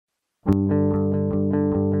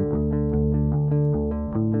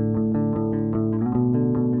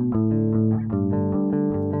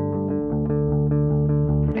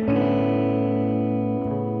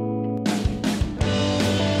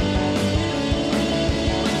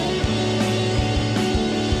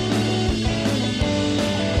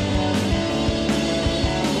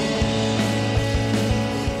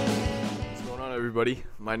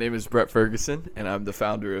My name is Brett Ferguson, and I'm the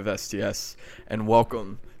founder of STS, and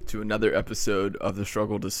welcome to another episode of the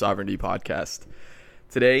Struggle to Sovereignty podcast.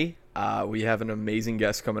 Today, we have an amazing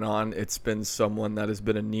guest coming on. It's been someone that has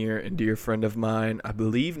been a near and dear friend of mine, I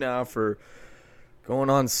believe now for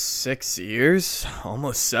going on 6 years,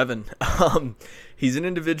 almost 7. He's an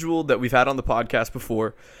individual that we've had on the podcast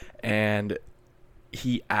before, and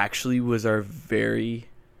he actually was our very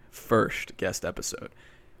first guest episode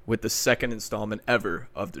with the second installment ever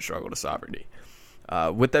of the Struggle to Sovereignty.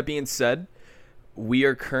 With that being said, we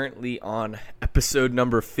are currently on episode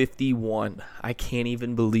number 51. I can't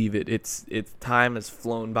even believe it. It's time has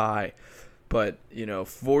flown by. But,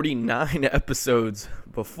 49 episodes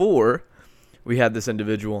before we had this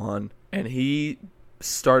individual on, and he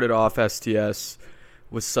started off STS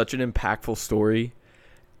with such an impactful story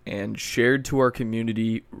and shared to our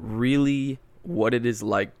community really what it is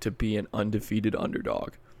like to be an undefeated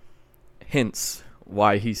underdog. Hence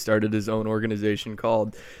why he started his own organization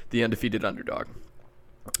called The Undefeated Underdog.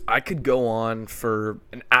 I could go on for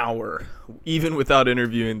an hour, even without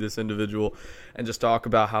interviewing this individual, and just talk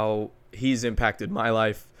about how he's impacted my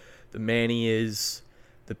life, the man he is,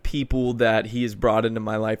 the people that he has brought into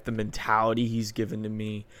my life, the mentality he's given to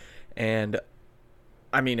me. And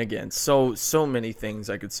I mean, again, so many things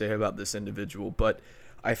I could say about this individual, but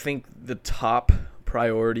I think the top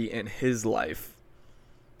priority in his life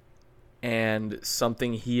and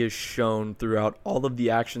something he has shown throughout all of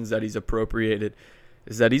the actions that he's appropriated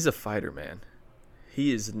is that he's a fighter, man.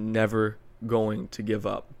 He is never going to give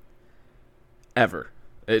up. Ever.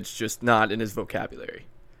 It's just not in his vocabulary.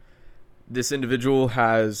 This individual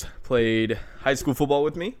has played high school football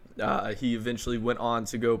with me. He eventually went on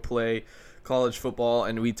to go play college football,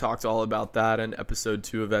 and we talked all about that in episode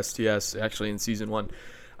 2 of STS, actually in season 1.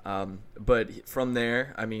 But from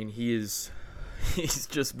there, I mean, he's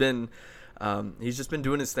just been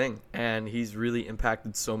doing his thing, and he's really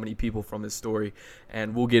impacted so many people from his story.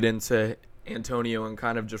 And we'll get into Antonio and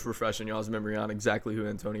kind of just refreshing y'all's memory on exactly who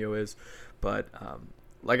Antonio is. But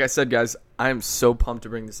like I said, guys, I am so pumped to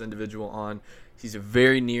bring this individual on. He's a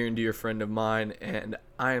very near and dear friend of mine, and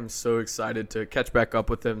I am so excited to catch back up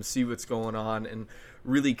with him, see what's going on, and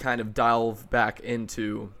really kind of delve back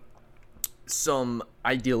into some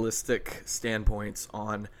idealistic standpoints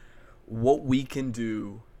on what we can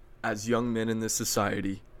do as young men in this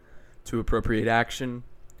society to appropriate action,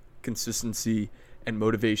 consistency, and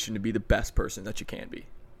motivation to be the best person that you can be.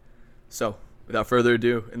 So, without further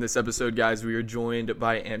ado, in this episode, guys, we are joined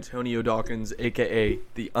by Antonio Dawkins, a.k.a.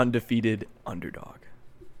 the Undefeated Underdog.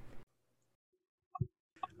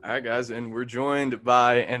 All right, guys, and we're joined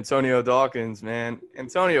by Antonio Dawkins, man.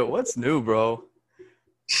 Antonio, what's new, bro?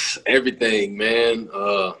 Everything, man.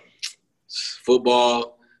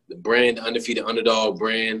 Football, the brand, the Undefeated Underdog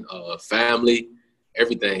brand, family,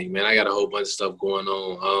 everything, man. I got a whole bunch of stuff going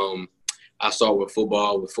on. I start with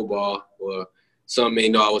football. Or some may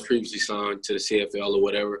know I was previously signed to the CFL or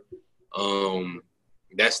whatever.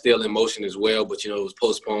 That's still in motion as well, but, it was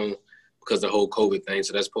postponed because of the whole COVID thing,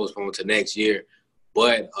 so that's postponed to next year.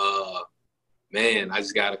 But, man, I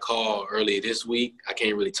just got a call earlier this week. I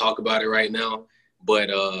can't really talk about it right now, but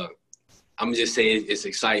I'm going to just say it's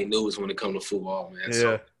exciting news when it comes to football, man. Yeah.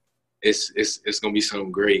 So it's going to be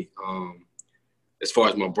something great. As far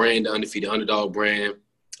as my brand, the Undefeated Underdog brand,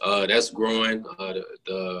 that's growing.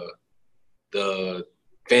 The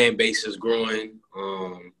fan base is growing.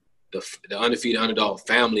 The Undefeated Underdog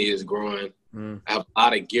family is growing. I have a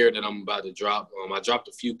lot of gear that I'm about to drop. I dropped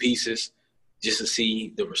a few pieces just to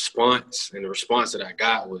see the response, and the response that I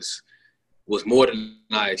got was more than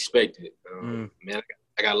I expected. Man,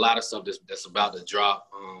 I got a lot of stuff that's about to drop.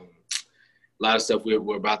 A lot of stuff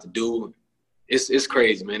we're about to do. It's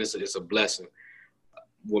crazy, man. It's a blessing.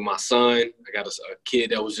 With my son, I got a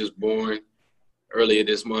kid that was just born earlier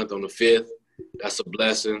this month on the 5th. That's a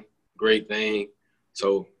blessing, great thing.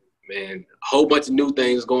 So, man, a whole bunch of new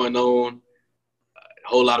things going on, a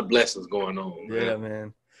whole lot of blessings going on, man. Yeah,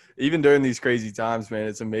 man. Even during these crazy times, man,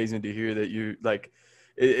 it's amazing to hear that you, like,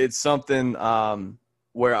 it's something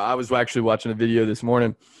where I was actually watching a video this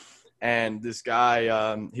morning, and this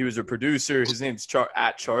guy, he was a producer. His name's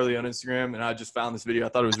at Charlie on Instagram, and I just found this video. I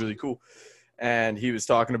thought it was really cool. And he was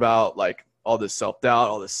talking about, like, all this self-doubt,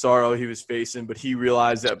 all this sorrow he was facing, but he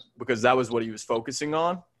realized that because that was what he was focusing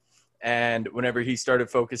on. And whenever he started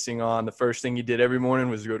focusing on, the first thing he did every morning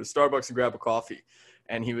was go to Starbucks and grab a coffee.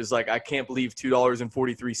 And he was like, I can't believe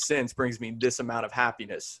 $2.43 brings me this amount of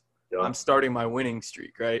happiness. Yeah. I'm starting my winning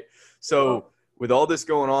streak, right? So with all this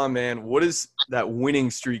going on, man, what does that winning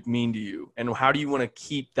streak mean to you? And how do you want to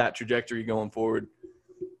keep that trajectory going forward?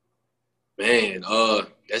 Man,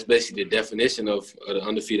 that's basically the definition of the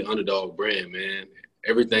undefeated underdog brand, man.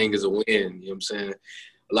 Everything is a win. You know what I'm saying?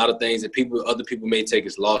 A lot of things that other people may take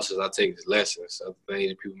as losses, I take as lessons. Other things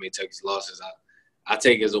that people may take as losses, I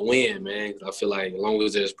take as a win, man. I feel like as long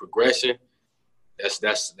as there's progression,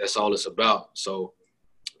 that's all it's about. So,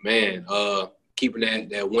 man, keeping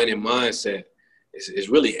that winning mindset is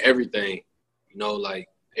really everything. You know, like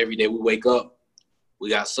every day we wake up, we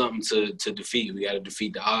got something to defeat. We got to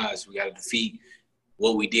defeat the odds. We got to defeat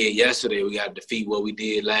what we did yesterday. We got to defeat what we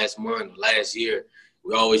did last month, last year.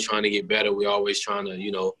 We're always trying to get better. We're always trying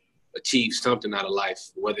to, achieve something out of life,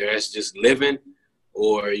 whether that's just living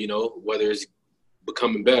or, whether it's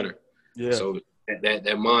becoming better. Yeah. So that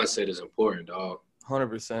mindset is important, dog.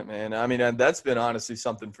 100%, man. I mean, and that's been honestly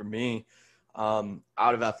something for me out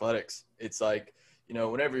of athletics. It's like,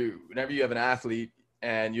 whenever you have an athlete,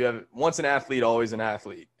 and you have once an athlete, always an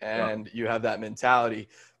athlete, and you have that mentality.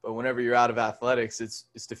 But whenever you're out of athletics,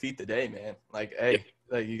 it's defeat the day, man. Like, hey,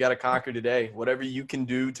 like you got to conquer today. Whatever you can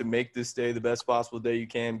do to make this day the best possible day you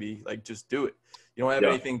can be, like, just do it. You don't have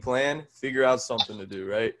anything planned, figure out something to do,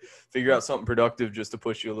 right? Figure out something productive just to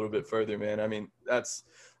push you a little bit further, man. I mean, that's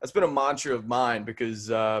been a mantra of mine because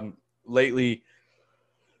lately,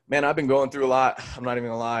 man, I've been going through a lot. I'm not even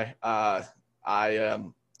gonna lie. I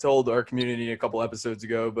told our community a couple episodes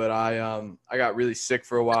ago, but I got really sick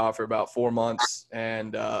for a while, for about 4 months,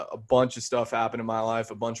 and a bunch of stuff happened in my life,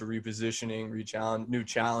 a bunch of repositioning, new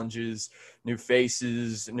challenges, new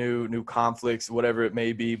faces, new conflicts, whatever it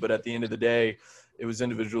may be. But at the end of the day, it was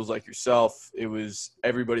individuals like yourself. It was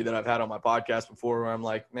everybody that I've had on my podcast before where I'm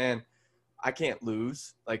like, man, I can't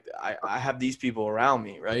lose. Like I have these people around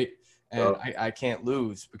me, right? And I can't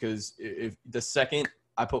lose, because if the second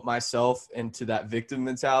I put myself into that victim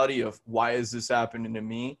mentality of why is this happening to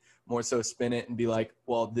me, more so spin it and be like,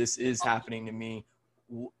 well, this is happening to me.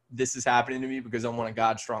 This is happening to me because I'm one of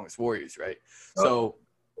God's strongest warriors, right? So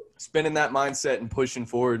spinning that mindset and pushing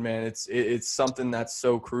forward, man, it's something that's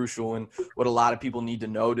so crucial and what a lot of people need to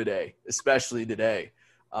know today, especially today,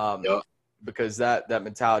 because that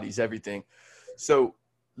mentality is everything. So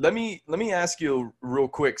let me ask you real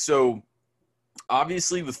quick. So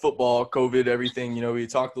obviously with football, COVID, everything, we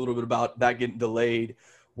talked a little bit about that getting delayed.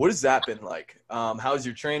 What has that been like? How's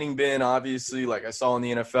your training been? Obviously, like I saw in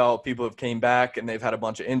the NFL, people have came back and they've had a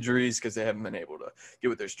bunch of injuries because they haven't been able to get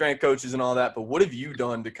with their strength coaches and all that. But what have you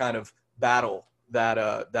done to kind of battle that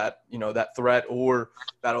threat, or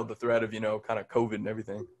battle the threat of, kind of COVID and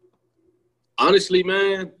everything? Honestly,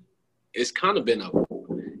 man, it's kind of been I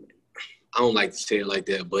don't like to say it like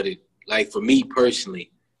that, but for me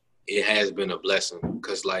personally, it has been a blessing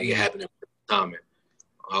because, it happened in timing.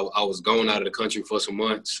 I was going out of the country for some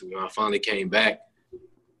months. When I finally came back,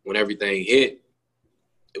 when everything hit,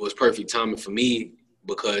 it was perfect timing for me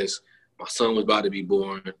because my son was about to be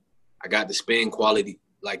born. I got to spend quality,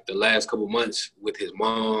 the last couple months with his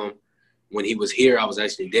mom. When he was here, I was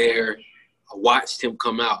actually there. I watched him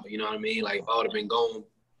come out, you know what I mean? If I would have been gone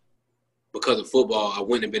because of football, I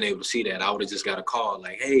wouldn't have been able to see that. I would have just got a call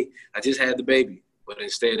hey, I just had the baby. But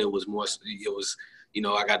instead, I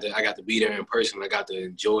got to be there in person. I got to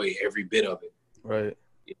enjoy every bit of it. Right.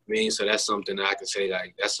 You know what I mean? So that's something that I can say,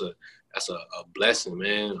 that's a blessing,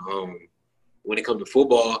 man. When it comes to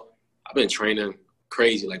football, I've been training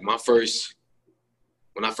crazy. When I first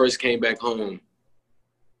came back home,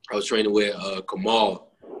 I was training with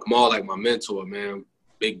Kamal. Kamal, my mentor, man,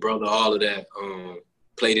 big brother, all of that.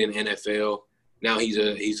 Played in the NFL. Now he's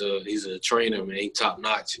a trainer, man. He top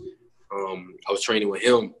notch. I was training with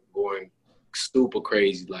him, going super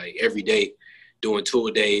crazy, every day, doing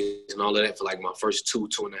 2 days and all of that for my first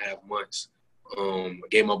 2.5 months. I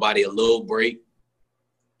gave my body a little break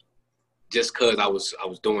just because I was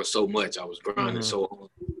doing so much. I was grinding so hard.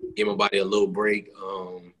 Gave my body a little break.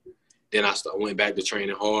 Then I went back to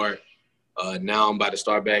training hard. Now I'm about to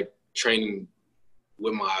start back training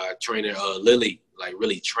with my trainer, Lily,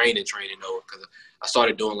 really training though, because I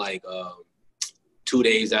started doing 2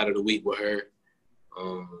 days out of the week with her,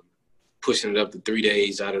 pushing it up to 3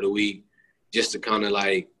 days out of the week, just to kind of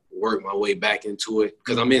work my way back into it.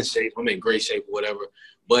 Because I'm in shape, I'm in great shape, whatever.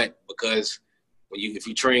 But because if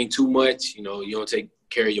you train too much, you don't take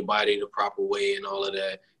care of your body the proper way and all of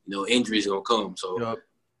that, injuries gonna come. So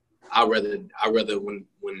I rather when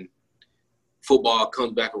football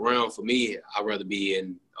comes back around for me, I'd rather be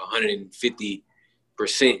in 150%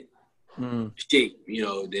 shape,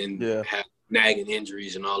 than have nagging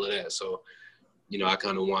injuries and all of that. So, I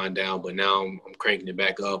kind of wind down, but now I'm cranking it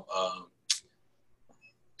back up.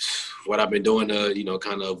 What I've been doing to,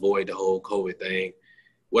 kind of avoid the whole COVID thing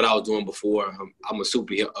what I was doing before. I'm a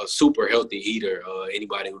super healthy eater.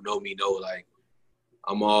 Anybody who know me know, like,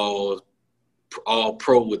 I'm all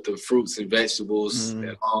pro with the fruits and vegetables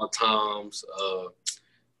at all times.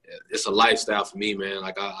 It's a lifestyle for me, man.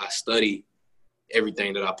 Like, I study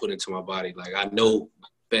everything that I put into my body. Like, I know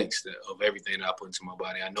the effects of everything that I put into my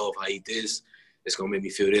body. I know if I eat this, it's gonna make me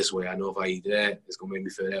feel this way. I know if I eat that, it's gonna make me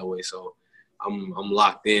feel that way. So I'm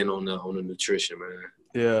locked in on the nutrition, man.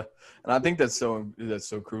 Yeah, and I think that's so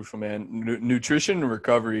crucial, man. Nutrition and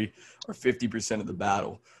recovery are 50% of the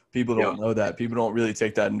battle. People don't know that. People don't really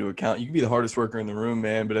take that into account. You can be the hardest worker in the room,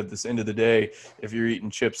 man, but at this end of the day, if you're eating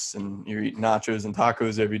chips and you're eating nachos and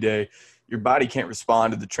tacos every day, your body can't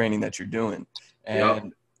respond to the training that you're doing.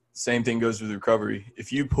 And same thing goes with recovery.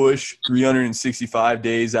 If you push 365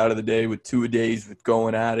 days out of the day with 2-a-days, with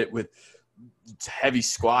going at it, with heavy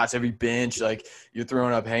squats, every bench, like you're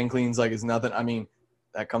throwing up hang cleans like it's nothing. I mean,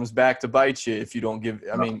 that comes back to bite you if you don't give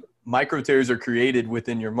 – I mean, micro tears are created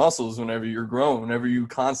within your muscles whenever you're growing, whenever you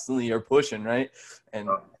constantly are pushing, right? And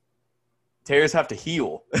tears have to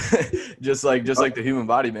heal just like the human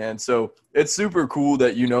body, man. So it's super cool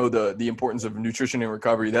that you know the importance of nutrition and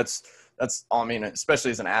recovery. That's I mean,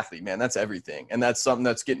 especially as an athlete, man, that's everything. And that's something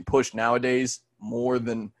that's getting pushed nowadays more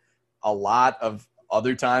than a lot of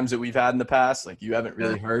other times that we've had in the past. Like, you haven't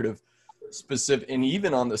really heard of specific, and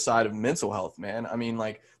even on the side of mental health, man. I mean,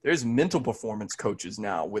 like, there's mental performance coaches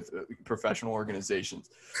now with professional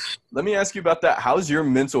organizations. Let me ask you about that. How's your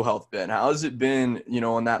mental health been? How has it been, you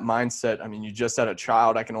know, in that mindset? I mean, you just had a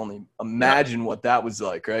child. I can only imagine what that was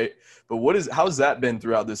like, right? But how's that been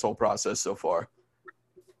throughout this whole process so far?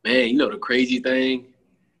 Man, you know the crazy thing?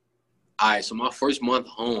 All right, so my first month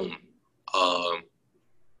home, that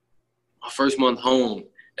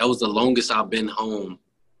was the longest I've been home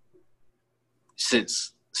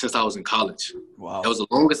since I was in college. Wow. That was the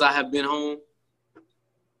longest I have been home,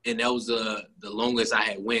 and that was the longest I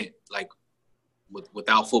had went, like,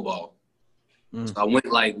 without football. So I went,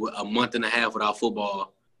 like, a month and a half without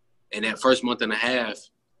football, and that first month and a half,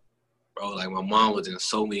 bro, like, my mom was in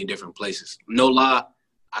so many different places. No lie,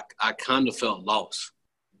 I kind of felt lost.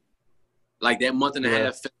 Like, that month and a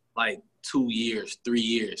half felt like 2 years, 3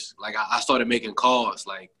 years. Like, I started making calls,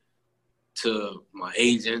 like, to my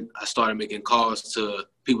agent. I started making calls to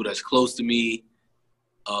people that's close to me,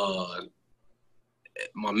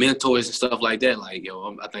 my mentors and stuff like that. Like,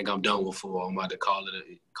 yo, I think I'm done with football. I'm about to call it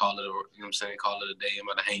you know what I'm saying? Call it a day. I'm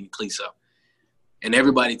about to hang the cleats up. And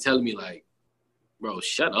everybody telling me, like, bro,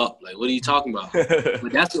 shut up. Like, what are you talking about?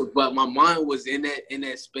 But my mind was in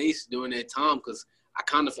that space during that time, because I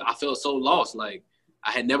felt so lost. Like,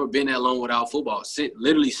 I had never been that long without football.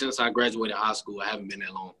 Literally since I graduated high school, I haven't been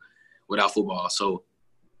that long without football. So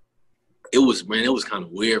it was kind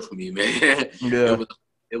of weird for me, man. Yeah.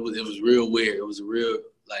 It was real weird. It was real,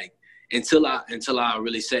 like, until I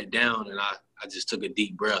really sat down and I just took a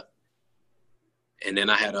deep breath. And then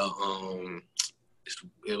I had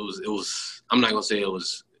it was I'm not gonna say it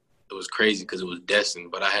was crazy, because it was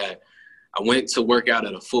destined, but I went to work out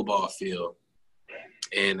at a football field,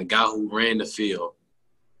 and the guy who ran the field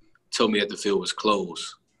told me that the field was closed.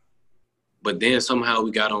 But then somehow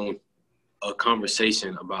we got on a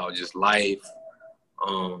conversation about just life,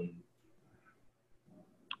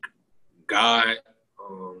 God,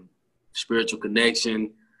 spiritual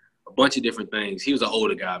connection, a bunch of different things. He was an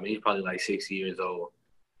older guy, man. He's probably like 60 years old.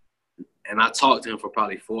 And I talked to him for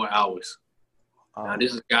probably 4 hours. Now,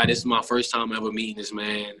 this is my first time ever meeting this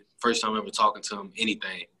man, first time ever talking to him,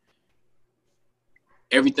 anything.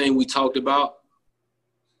 Everything we talked about,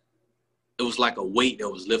 it was like a weight that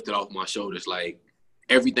was lifted off my shoulders. Like,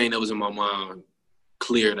 everything that was in my mind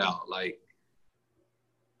cleared out. Like,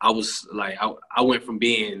 I was like, I went from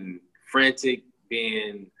being frantic,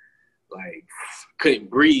 being like, couldn't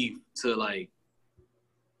breathe, to, like,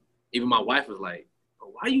 even my wife was like,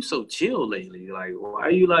 why are you so chill lately? Like, why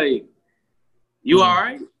are you, like, you all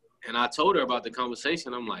right? And I told her about the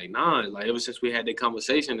conversation. I'm like, nah, like, ever since we had that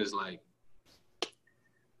conversation, it's like,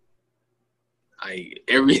 I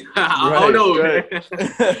don't know, man.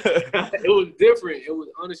 It was different. It was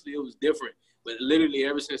different. But literally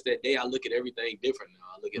ever since that day, I look at everything different now.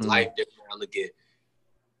 I look at life different. I look at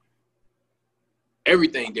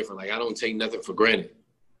everything different. Like, I don't take nothing for granted.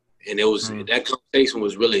 And it was that conversation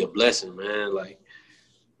was really a blessing, man. Like,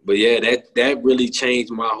 but yeah, that really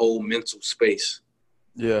changed my whole mental space.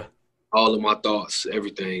 Yeah. All of my thoughts,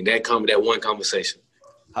 everything. That one conversation.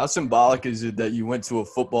 How symbolic is it that you went to a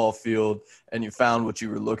football field and you found what you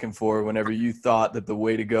were looking for whenever you thought that the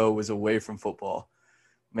way to go was away from football?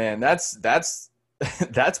 Man, that's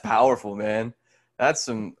powerful, man. I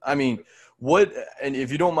mean, What, and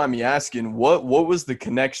if you don't mind me asking, what was the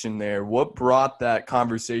connection there? What brought that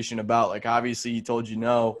conversation about? Like, obviously he told you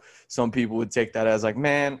no. Some people would take that as like,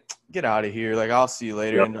 man, get out of here. Like, I'll see you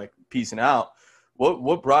later, Yep. and like peacing out.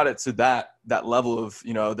 What brought it to that level of,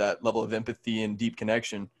 that level of empathy and deep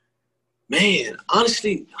connection? Man,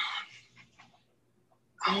 honestly,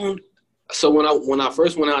 I don't. So when I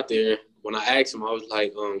first went out there, when I asked him, I was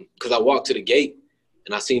like, because I walked to the gate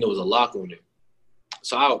and I seen there was a lock on it.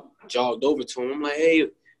 So I jogged over to him. I'm like, hey,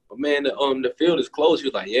 man, the field is closed. He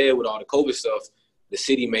was like, yeah, with all the COVID stuff, the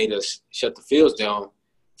city made us shut the fields down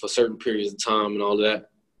for certain periods of time and all that.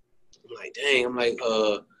 I'm like, dang. I'm like,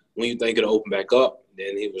 when you think it'll open back up?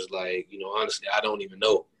 Then he was like, honestly, I don't even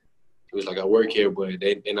know. He was like, I work here, but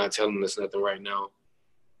they're not telling us nothing right now.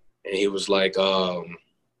 And he was like,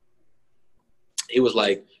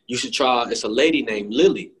 you should try. It's a lady named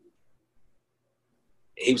Lily.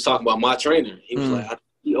 He was talking about my trainer. He was like, I think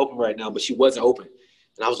she's open right now, but she wasn't open.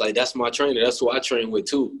 And I was like, that's my trainer. That's who I train with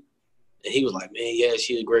too. And he was like, man, yeah,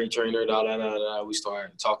 she's a great trainer. Da, da, da, da. We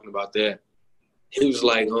started talking about that. He was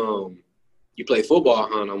like, you play football,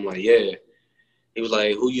 huh? And I'm like, yeah. He was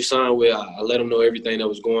like, who you signed with? I let him know everything that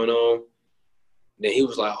was going on. Then he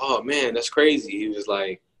was like, oh, man, that's crazy. He was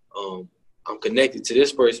like, I'm connected to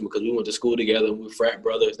this person because we went to school together. We were frat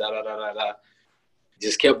brothers, da, da, da, da, da.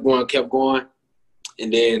 Just kept going.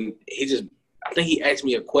 And then I think he asked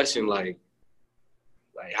me a question like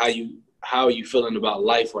how are you feeling about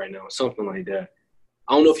life right now? Something like that.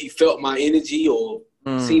 I don't know if he felt my energy or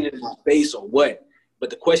seen it in my face or what, but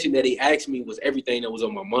the question that he asked me was everything that was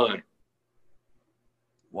on my mind.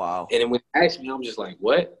 Wow. And then when he asked me, I'm just like,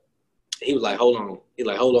 what? He was like, hold on. He's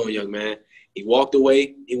like, hold on, young man. He walked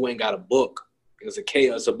away. He went and got a book. It's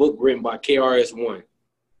a book written by KRS-One.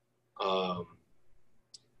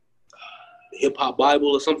 Hip Hop Bible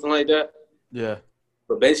or something like that. Yeah.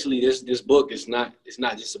 But basically this book is not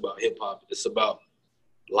just about hip hop. It's about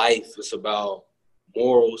life. It's about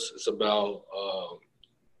morals. It's about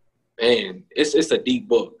it's a deep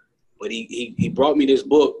book. But he brought me this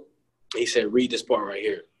book. He said, read this part right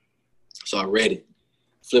here. So I read it.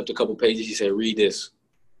 Flipped a couple pages. He said, read this.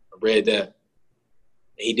 I read that.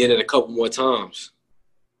 And he did it a couple more times.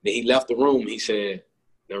 Then he left the room. He said,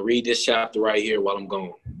 now read this chapter right here while I'm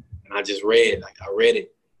gone. And I just read. I read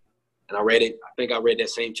it. And I read it. I think I read that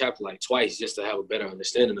same chapter like twice just to have a better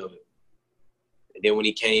understanding of it. And then when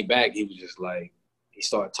he came back, he was just like, he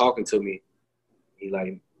started talking to me. He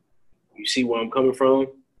like, you see where I'm coming from?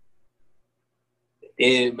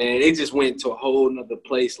 And man, it just went to a whole nother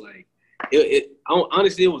place. Like,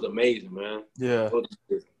 honestly, it was amazing, man. Yeah.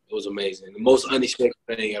 It was amazing. The most unexpected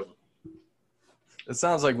thing ever. It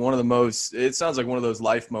sounds like one of those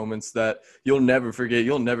life moments that you'll never forget.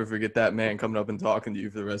 You'll never forget that man coming up and talking to you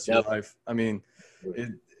for the rest of your life. I mean,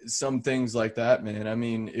 some things like that, man. I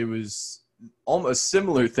mean, it was almost a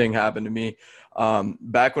similar thing happened to me.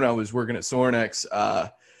 Back when I was working at Sorinex,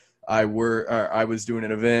 I was doing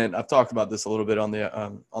an event. I've talked about this a little bit on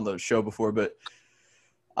the show before, but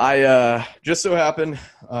I just so happened,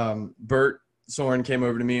 Bert Soren came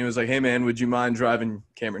over to me and was like, hey man, would you mind driving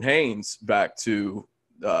Cameron Haynes back to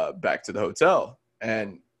the hotel?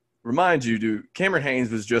 And remind you, dude, Cameron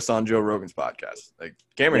Haynes was just on Joe Rogan's podcast. Like,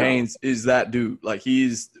 Cameron Haynes is that dude. Like,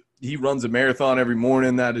 he runs a marathon every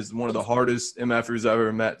morning. That is one of the hardest MFers I've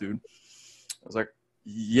ever met, dude. I was like,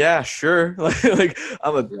 yeah, sure. like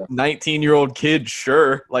I'm a 19-year-old kid.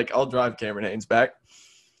 Sure. Like, I'll drive Cameron Haynes back.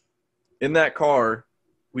 In that car,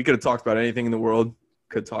 we could have talked about anything in the world.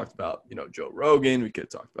 Could have talked about, Joe Rogan. We could have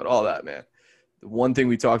talked about all that, man. The one thing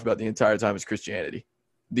we talked about the entire time is Christianity.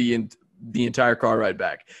 The entire car ride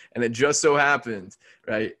back. And it just so happened,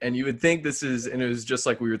 right? And you would think and it was just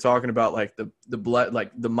like we were talking about, like the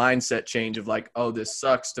mindset change of like, oh, this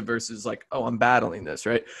sucks, to versus like, oh, I'm battling this,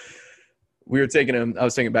 right? I was taking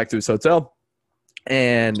him back to his hotel,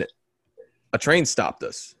 and a train stopped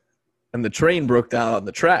us, and the train broke down on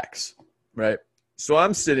the tracks, right? So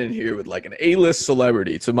I'm sitting here with like an A-list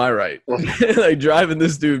celebrity to my right, like driving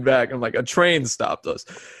this dude back. I'm like, a train stopped us.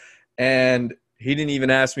 And he didn't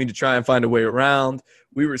even ask me to try and find a way around.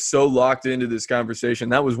 We were so locked into this conversation.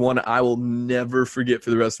 That was one I will never forget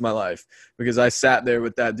for the rest of my life, because I sat there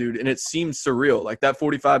with that dude and it seemed surreal. Like, that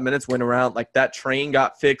 45 minutes went around, like that train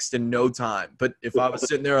got fixed in no time. But if I was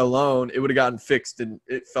sitting there alone, it would have gotten fixed, and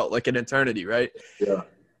it felt like an eternity, right? Yeah.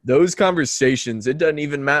 Those conversations, it doesn't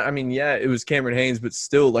even matter. I mean, yeah, it was Cameron Haynes, but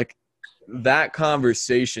still, like, that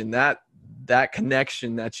conversation, that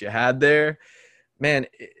connection that you had there, man,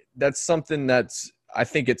 that's something I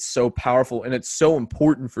think it's so powerful, and it's so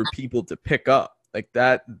important for people to pick up. Like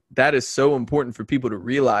that is so important for people to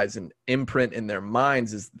realize and imprint in their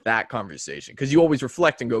minds is that conversation. Because you always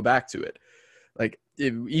reflect and go back to it. Like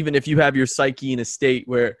even if you have your psyche in a state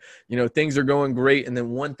where, you know, things are going great and then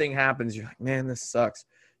one thing happens, you're like, man, this sucks.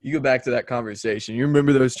 You go back to that conversation. You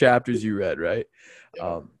remember those chapters you read, right?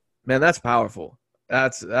 Man, that's powerful.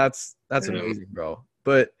 That's amazing, bro.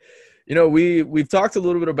 But you know, we've talked a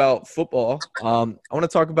little bit about football. I want to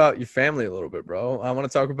talk about your family a little bit, bro. I want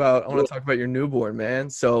to talk about your newborn, man.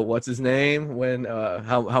 So, what's his name? When?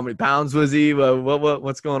 How many pounds was he?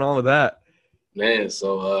 What's going on with that? Man,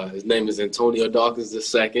 so his name is Antonio Dawkins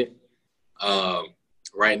II.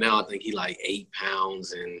 Right now, I think he like 8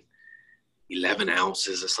 pounds and 11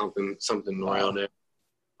 ounces or something around there.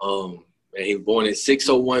 And he was born at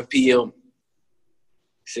 6:01 p.m.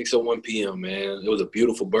 6:01 p.m. Man, it was a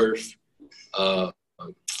beautiful birth.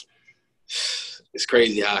 It's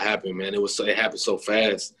crazy how it happened, man. It happened so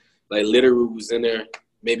fast. Like literally was in there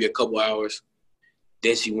maybe a couple hours.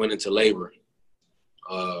 Then she went into labor.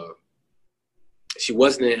 She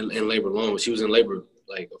wasn't in labor long. She was in labor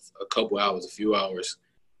like a couple hours, a few hours.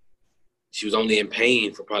 She was only in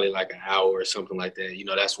pain for probably like an hour or something like that. You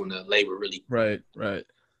know, that's when the labor really right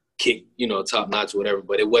kicked, you know, top notch or whatever.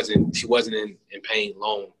 But she wasn't in pain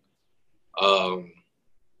long.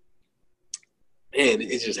 Man,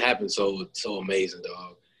 it just happened so amazing,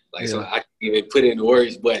 dog. Like, so I can't even put it into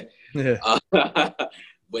words, but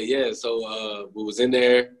but yeah, so we was in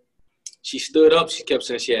there. She stood up. She kept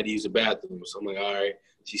saying she had to use the bathroom. So I'm like, all right.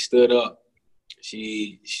 She stood up.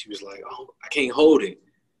 She was like, oh, I can't hold it.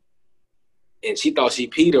 And she thought she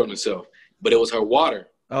peed on herself, but it was her water.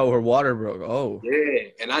 Oh, her water broke. Oh. Yeah,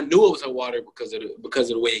 and I knew it was her water because of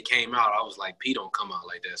the way it came out. I was like, pee don't come out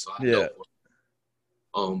like that, so I know.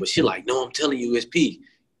 But she like, no, I'm telling you, it's pee.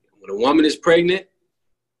 When a woman is pregnant,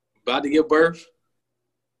 about to give birth,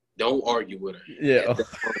 don't argue with her. Yeah.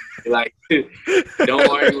 Like, don't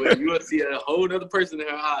argue with her. You will see a whole other person in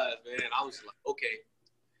her eyes, man. I was like, okay.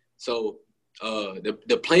 So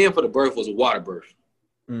the plan for the birth was a water birth.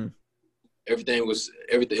 Everything was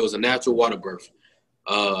it was a natural water birth.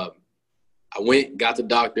 I went, got the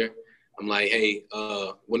doctor. I'm like, hey,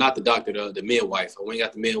 well, not the doctor, the midwife. I went and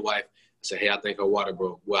got the midwife. I said, hey, I think her water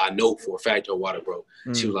broke. Well, I know for a fact her water broke.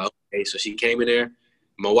 She was like, okay. So she came in there.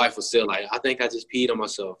 My wife was still like, I think I just peed on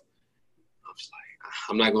myself. I was like,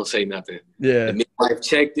 I'm not going to say nothing. Yeah. The midwife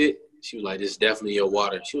checked it. She was like, this is definitely your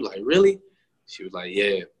water. She was like, really? She was like,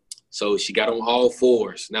 yeah. So she got on all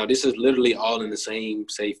fours. Now, this is literally all in the same,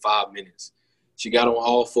 say, 5 minutes. She got on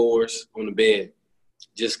all fours on the bed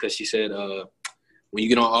just because she said when you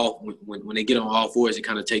get on all when they get on all fours, it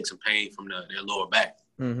kind of takes some pain from their lower back.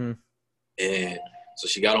 Mm-hmm. And so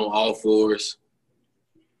she got on all fours,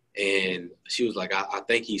 and she was like, I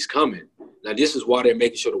think he's coming. Now, this is why they're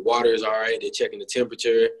making sure the water is all right. They're checking the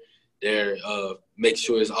temperature. They're making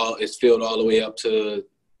sure it's filled all the way up to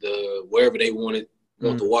the wherever they want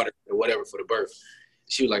the water or whatever for the birth.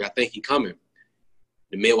 She was like, I think he's coming.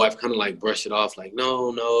 The midwife kind of like brushed it off, like,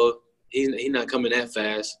 no, he's not coming that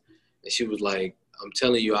fast. And she was like, I'm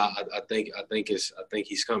telling you, I think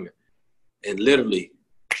he's coming. And literally,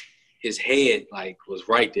 his head like was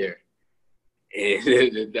right there. And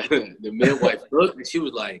the midwife looked, and she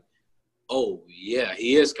was like, oh yeah,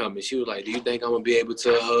 he is coming. She was like, do you think I'm gonna be able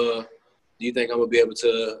to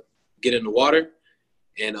get in the water?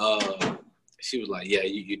 And she was like, yeah,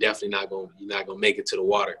 you're definitely not gonna make it to the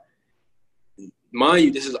water. Mind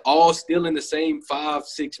you, this is all still in the same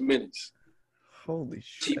 5-6 minutes. Holy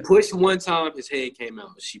shit. She pushed one time, his head came out.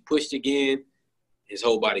 She pushed again, his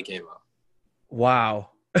whole body came out. Wow.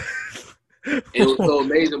 It was so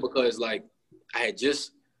amazing because, like, I had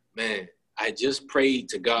just prayed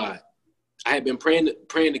to God. I had been praying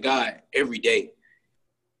to God every day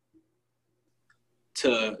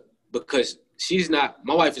because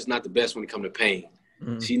my wife is not the best when it comes to pain.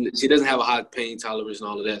 Mm-hmm. She doesn't have a high pain tolerance and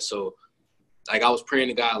all of that. So, like, I was praying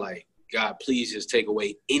to God, like, God, please just take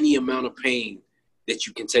away any amount of pain that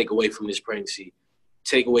you can take away from this pregnancy.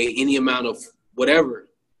 Take away any amount of whatever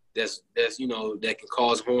that's that can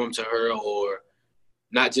cause harm to her, or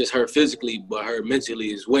not just her physically, but her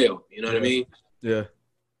mentally as well. You know what I mean? Yeah.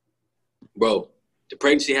 Bro, the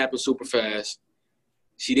pregnancy happened super fast.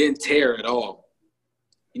 She didn't tear at all.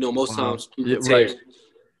 You know, most times people tear. Right.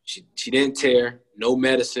 She didn't tear. No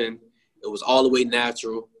medicine. It was all the way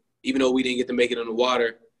natural. Even though we didn't get to make it in the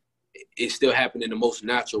water, it still happened in the most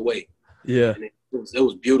natural way. Yeah. And it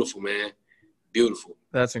was beautiful, man. Beautiful.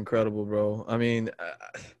 That's incredible, bro. I mean,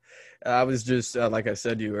 I was just, like I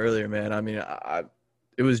said to you earlier, man, I mean,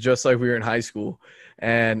 it was just like we were in high school,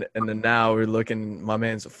 and then now we're looking. My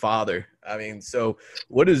man's a father. I mean, so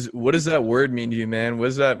what does that word mean to you, man? What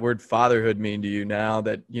does that word fatherhood mean to you now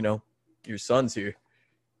that your son's here?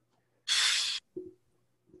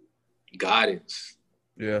 Guidance.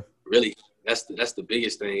 Yeah. Really, that's the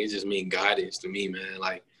biggest thing. It just means guidance to me, man.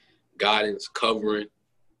 Like guidance, covering,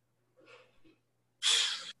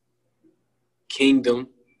 kingdom,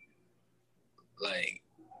 like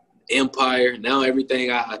empire. Now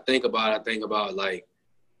everything I think about like,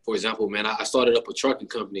 for example, man, I started up a trucking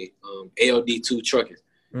company, ALD2 Trucking.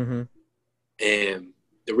 Mm-hmm. And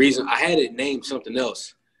the reason I had it named something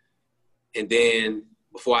else. And then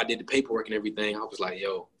before I did the paperwork and everything, I was like,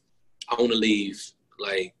 yo, I want to leave.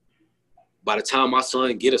 Like, by the time my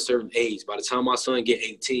son get a certain age, by the time my son get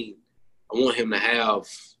 18, I want him to have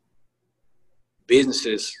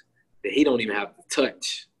businesses that he don't even have to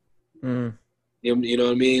touch. Mm. You know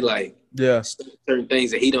what I mean? Like, yeah, certain things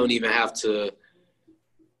that he don't even have to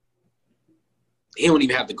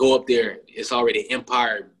go up there. It's already an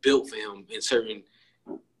empire built for him in certain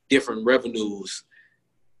different revenues.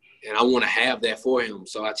 And I want to have that for him.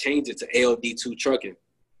 So I changed it to ALD2 Trucking.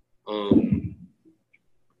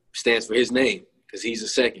 Stands for his name because he's the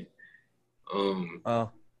second. And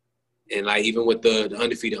like even with the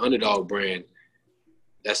Undefeated Underdog brand,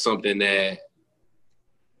 that's something that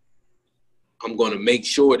I'm going to make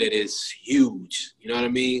sure that it's huge. You know what I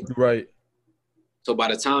mean? Right. So by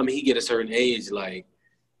the time he get a certain age, like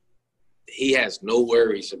he has no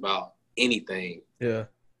worries about anything. Yeah.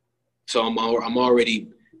 So I'm already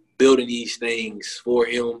building these things for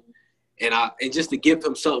him, and just to give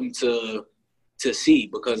him something to see,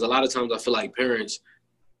 because a lot of times I feel like parents,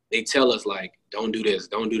 they tell us like, don't do this,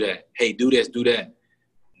 don't do that. Hey, do this, do that.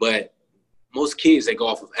 But most kids, they go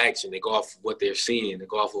off of action. They go off of what they're seeing. They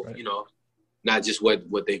go off of, right. Not just what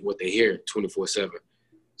they hear 24/7.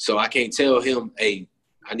 So I can't tell him, hey,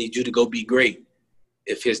 I need you to go be great,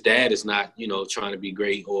 if his dad is not, trying to be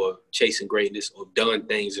great or chasing greatness or done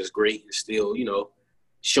things that's great and still,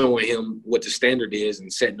 showing him what the standard is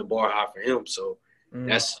and setting the bar high for him. So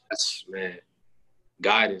that's man,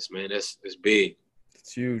 guidance, man. That's big.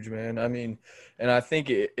 It's huge, man. I mean, and I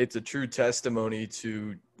think it's a true testimony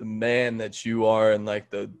to the man that you are and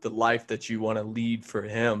like the life that you want to lead for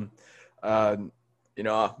him. I'm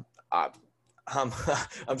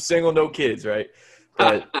I'm single, no kids, right?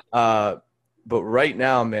 But right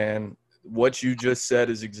now, man, what you just said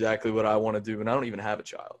is exactly what I want to do, and I don't even have a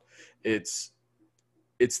child. It's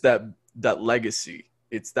that legacy.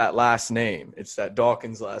 It's that last name. It's that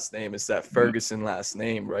Dawkins last name. It's that Ferguson last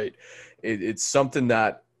name, right? It's something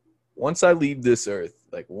that once I leave this earth,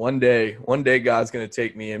 like one day God's going to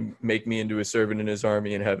take me and make me into a servant in his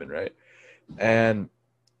army in heaven, right? And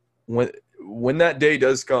when that day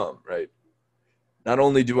does come, right, not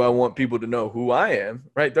only do I want people to know who I am,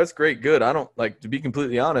 right? That's great, good. I don't, like, to be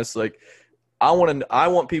completely honest, like I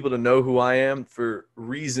want people to know who I am for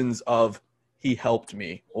reasons of he helped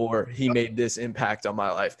me or he made this impact on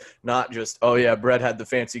my life. Not just, oh yeah, Brett had the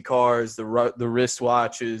fancy cars, the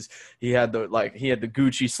wristwatches, he had the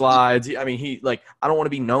Gucci slides. I mean, I don't want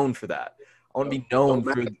to be known for that. I want to be known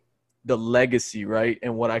for the legacy, right?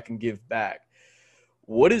 And what I can give back.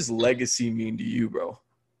 What does legacy mean to you, bro?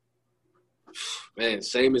 Man,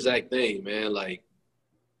 same exact thing, man. Like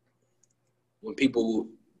when people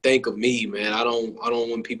think of me, man, I don't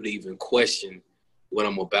want people to even question what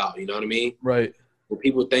I'm about. You know what I mean? Right. When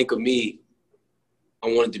people think of me, I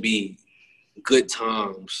want it to be good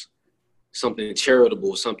times, something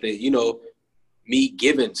charitable, something, me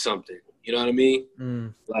giving something. You know what I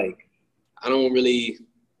mean? Like, I don't really,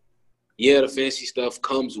 the fancy stuff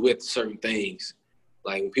comes with certain things.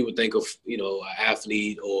 Like when people think of, an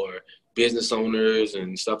athlete or business owners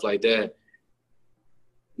and stuff like that,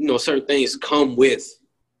 certain things come with,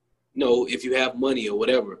 if you have money or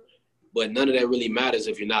whatever. But none of that really matters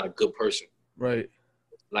if you're not a good person. Right.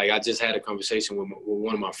 Like I just had a conversation with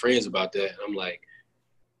one of my friends about that. I'm like,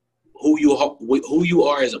 who you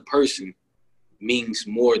are as a person means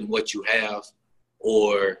more than what you have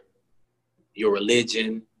or your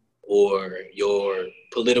religion or your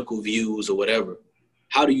political views or whatever.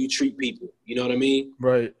 How do you treat people? You know what I mean?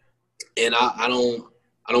 Right. And I don't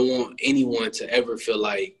want anyone to ever feel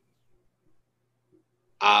like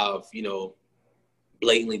I've,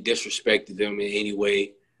 blatantly disrespected them in any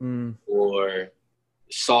way or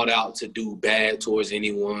sought out to do bad towards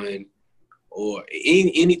anyone or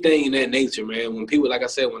anything in that nature, man. When people, like I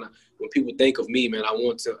said, when people think of me, man, I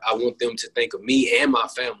want them to think of me and my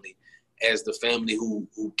family as the family who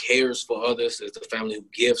cares for others, as the family who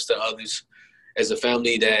gives to others, as a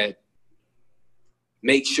family that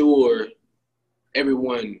makes sure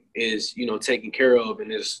everyone is, you know, taken care of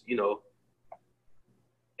and is, you know,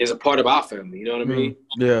 is a part of our family. You know what I mean?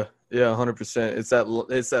 Yeah. Yeah, 100%.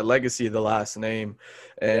 It's that legacy of the last name,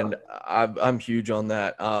 and I'm huge on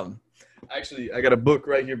that. Actually, I got a book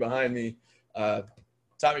right here behind me.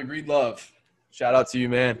 Tommy Breedlove, shout out to you,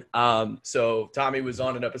 man. So Tommy was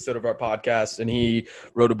on an episode of our podcast, and he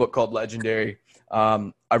wrote a book called Legendary.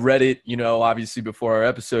 I read it, you know, obviously before our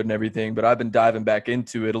episode and everything, but I've been diving back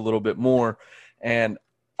into it a little bit more, and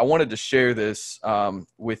I wanted to share this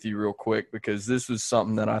with you real quick because this was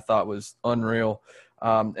something that I thought was unreal.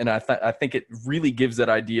 And I think it really gives that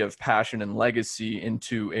idea of passion and legacy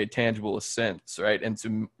into a tangible sense, right?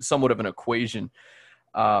 Into somewhat of an equation.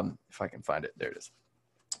 If I can find it, there it is.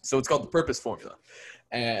 So it's called the purpose formula.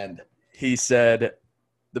 And he said,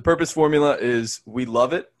 the purpose formula is we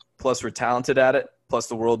love it, plus we're talented at it, plus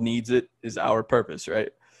the world needs it is our purpose, right?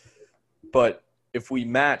 But if we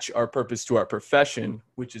match our purpose to our profession,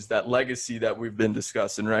 which is that legacy that we've been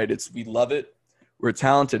discussing, right? It's we love it, we're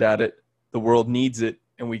talented at it, the world needs it,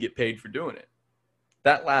 and we get paid for doing it.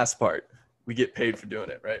 That last part, we get paid for doing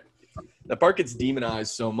it, right? That part gets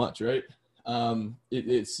demonized so much, right?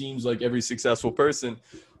 It seems like every successful person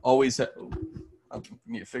always I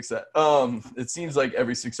need to fix that. It seems like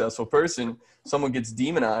every successful person, someone gets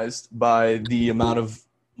demonized by the amount of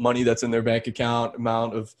money that's in their bank account,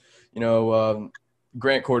 amount of, you know,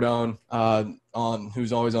 Grant Cardone on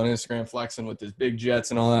who's always on Instagram flexing with his big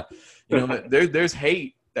jets and all that. You know, there's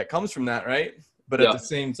hate that comes from that, right? But at the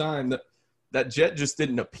same time, that jet just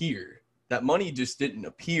didn't appear. That money just didn't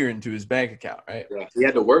appear into his bank account, right? Yeah. He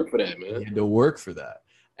had to work for that, man. He had to work for that.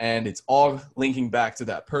 And it's all linking back to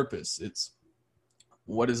that purpose. It's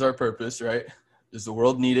what is our purpose, right? Does the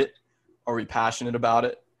world need it? Are we passionate about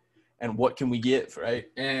it? And what can we give, right?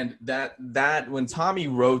 And that when Tommy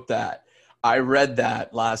wrote that, I read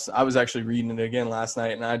that I was actually reading it again last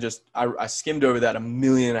night, and I skimmed over that 1.5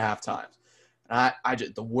 million times. And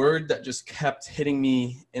the word that just kept hitting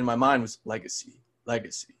me in my mind was legacy,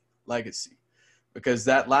 legacy, legacy. Because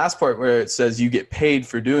that last part where it says you get paid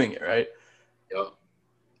for doing it, right? Yeah.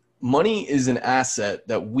 Money is an asset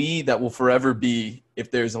that will forever be if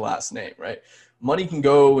there's a last name, right? Money can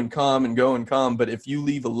go and come, but if you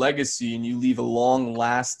leave a legacy and you leave a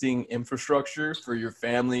long-lasting infrastructure for your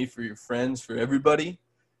family, for your friends, for everybody,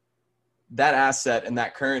 that asset and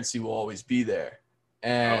that currency will always be there.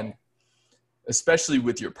 And especially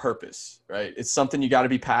with your purpose, right? It's something you got to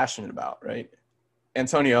be passionate about, right?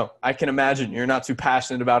 Antonio, I can imagine you're not too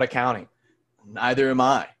passionate about accounting. Neither am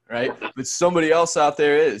I, right? But somebody else out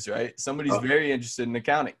there is, right? Somebody's very interested in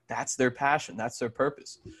accounting. That's their passion. That's their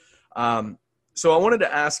purpose. So I wanted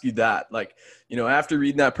to ask you that, like, you know, after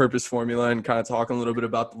reading that purpose formula and kind of talking a little bit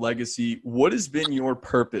about the legacy, what has been your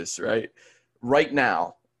purpose, right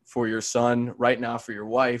now for your son, right now for your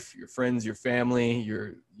wife, your friends, your family,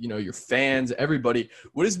 your fans, everybody?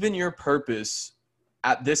 What has been your purpose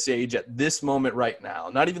at this age, at this moment right now?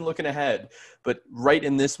 Not even looking ahead, but right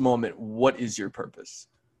in this moment, what is your purpose?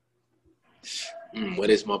 What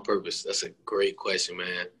is my purpose? That's a great question,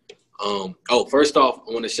 man. First off,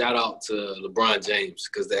 I want to shout out to LeBron James,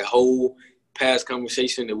 because that whole past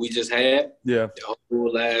conversation that we just had, the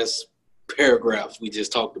whole last paragraph we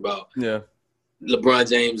just talked about, LeBron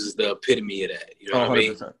James is the epitome of that. You know what I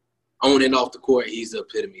mean? On and off the court, he's the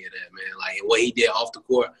epitome of that, man. Like, and what he did off the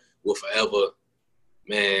court will forever,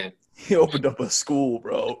 man. He opened up a school,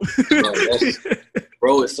 bro.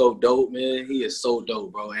 Bro is so dope, man. He is so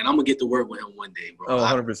dope, bro. And I'm going to get to work with him one day, bro.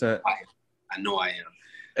 100%. I know I am.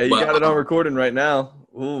 Hey, you got it on recording right now.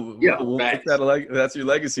 We'll put that's your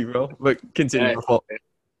legacy, bro. But continue. But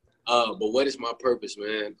what is my purpose,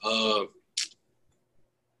 man?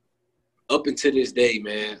 Up until this day,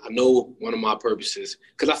 man, I know one of my purposes,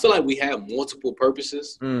 because I feel like we have multiple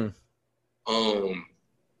purposes. I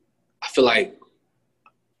feel like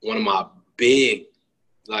one of my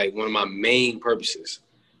main purposes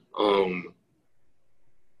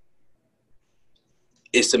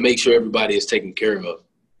is to make sure everybody is taken care of.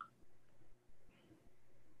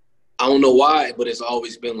 I don't know why, but it's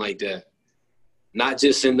always been like that. Not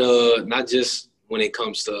just when it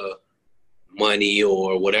comes to money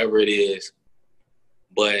or whatever it is,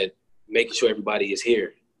 but making sure everybody is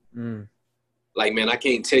here. Like, man, I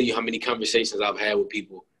can't tell you how many conversations I've had with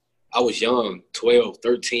people. I was young, 12,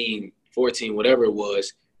 13, 14, whatever it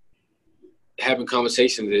was, having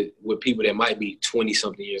conversations with people that might be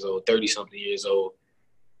 20-something years old, 30-something years old.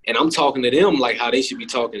 And I'm talking to them like how they should be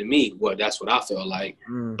talking to me. Well, that's what I feel like.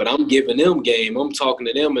 But I'm giving them game. I'm talking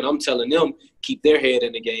to them and I'm telling them keep their head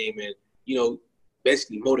in the game and, you know,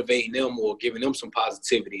 basically motivating them or giving them some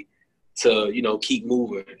positivity. to, you know, keep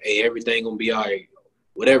moving. Hey, everything gonna be all right,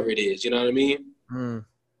 whatever it is. You know what I mean?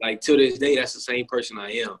 Like, to this day, that's the same person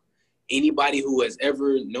I am. Anybody who has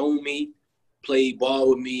ever known me, played ball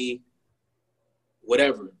with me,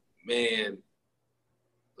 whatever, man.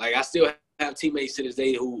 Like, I still have teammates to this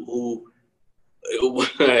day who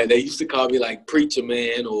they used to call me like preacher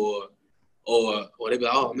man, or they be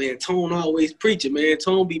like, oh man, Tone always preaching, man.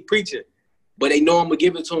 Tone be preaching, but they know I'm gonna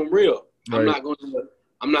give it to him real. Right.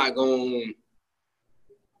 I'm not gonna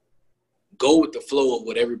go with the flow of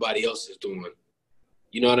what everybody else is doing.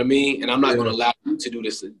 You know what I mean? And I'm not gonna allow you to do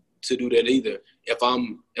this, to do that either. If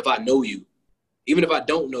I know you, even if I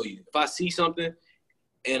don't know you, if I see something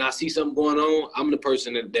and I see something going on, I'm the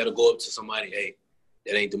person that'll go up to somebody, hey,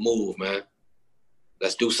 that ain't the move, man.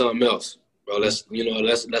 Let's do something else, bro. Let's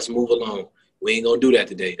move along. We ain't gonna do that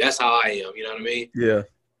today. That's how I am. You know what I mean? Yeah.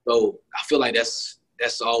 So I feel like that's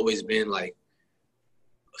always been like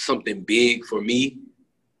something big for me,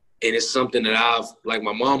 and it's something that like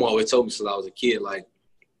my mom always told me since I was a kid. Like,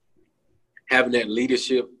 having that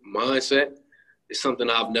leadership mindset is something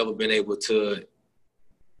I've never been able to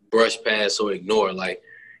brush past or ignore. Like,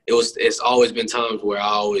 it's always been times where I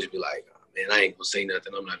always be like, oh, man, I ain't gonna say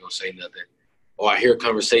nothing. I'm not gonna say nothing. Or I hear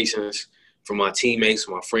conversations from my teammates,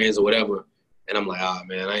 my friends, or whatever, and I'm like,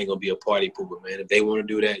 man, I ain't gonna be a party pooper, man. If they want to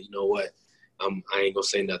do that, you know what? I ain't gonna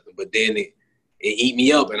say nothing. But then it eat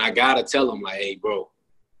me up, and I gotta tell them, like, hey, bro,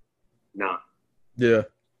 nah. Yeah.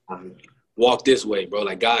 Walk this way, bro.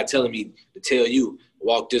 Like, God telling me to tell you,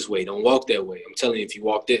 walk this way. Don't walk that way. I'm telling you, if you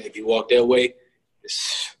walk that way,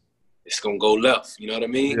 it's gonna go left. You know what I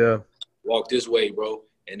mean? Yeah. Walk this way, bro.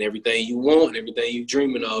 And everything you want and everything you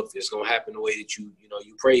dreaming of is gonna happen the way that you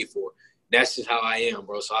prayed for. That's just how I am,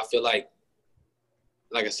 bro. So I feel like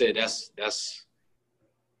I said, that's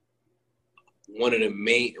one of the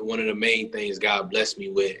main things God blessed me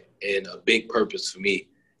with, and a big purpose for me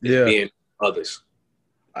is being others.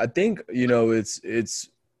 I think,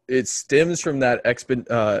 it stems from that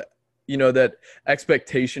that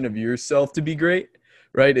expectation of yourself to be great,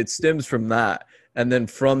 right? It stems from that. And then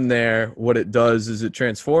from there, what it does is it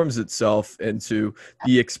transforms itself into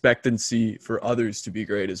the expectancy for others to be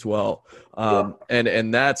great as well.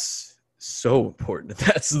 And that's so important.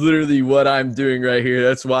 That's literally what I'm doing right here.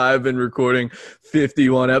 That's why I've been recording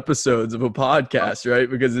 51 episodes of a podcast, right?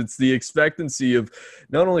 Because it's the expectancy of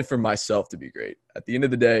not only for myself to be great. At the end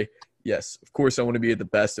of the day, yes, of course, I want to be at the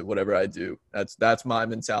best at whatever I do. That's my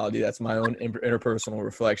mentality. That's my own interpersonal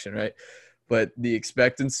reflection, right? But the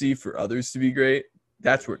expectancy for others to be great,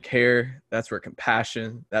 that's where care, that's where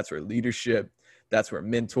compassion, that's where leadership, that's where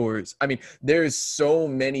mentors. I mean, there's so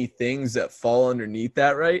many things that fall underneath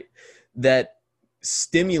that, right? That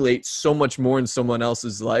stimulate so much more in someone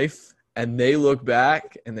else's life. And they look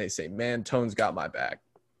back and they say, man, Tone's got my back.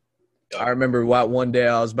 I remember one day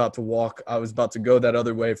I was about to go that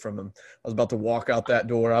other way from him. I was about to walk out that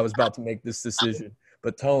door. I was about to make this decision.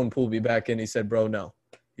 But Tone pulled me back in. He said, bro, no.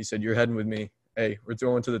 He said, you're heading with me. Hey, we're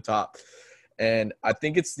throwing to the top. And I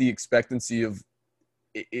think it's the expectancy of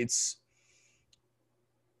it's –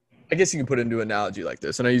 I guess you can put it into an analogy like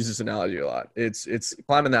this, and I use this analogy a lot. It's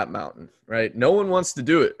climbing that mountain, right? No one wants to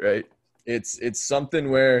do it, right? It's something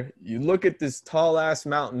where you look at this tall-ass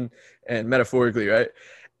mountain, and metaphorically, right?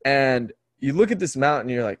 And you look at this mountain,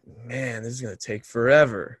 and you're like, man, this is going to take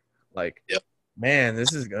forever. Like, man,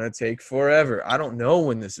 this is going to take forever. I don't know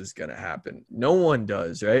when this is going to happen. No one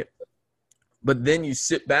does, right? But then you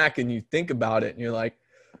sit back and you think about it, and you're like,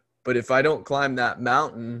 but if I don't climb that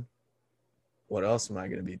mountain, what else am I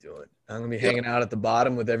going to be doing? I'm going to be hanging out at the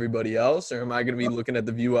bottom with everybody else, or am I going to be looking at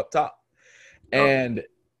the view up top? And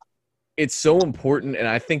it's so important, and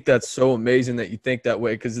I think that's so amazing that you think that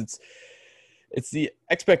way, because it's the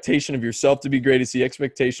expectation of yourself to be great. It's the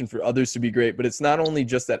expectation for others to be great. But it's not only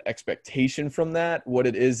just that expectation from that. What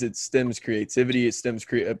it is, it stems creativity, it stems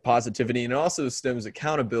positivity, and it also stems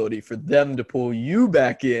accountability for them to pull you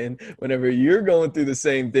back in whenever you're going through the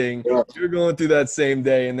same thing. You're going through that same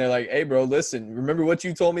day, and they're like, hey, bro, listen, remember what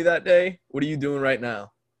you told me that day? What are you doing right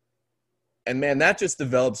now? And, man, that just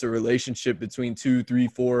develops a relationship between 2, 3,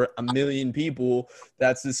 4, a million people.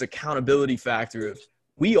 That's this accountability factor of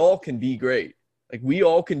we all can be great. Like, we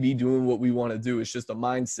all can be doing what we want to do. It's just a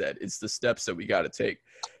mindset. It's the steps that we got to take.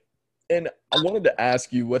 And I wanted to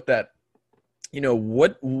ask you what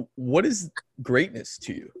is greatness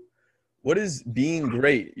to you? What is being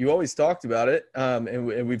great? You always talked about it,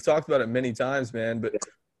 and we've talked about it many times, man, but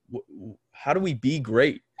how do we be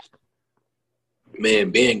great? Man,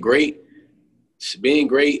 being great,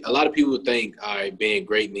 a lot of people think, all right, being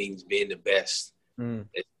great means being the best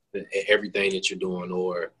at everything that you're doing,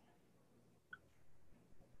 or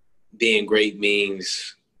being great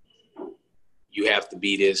means you have to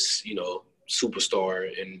be this, superstar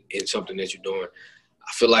in something that you're doing.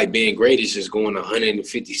 I feel like being great is just going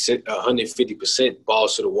 150%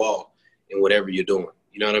 balls to the wall in whatever you're doing.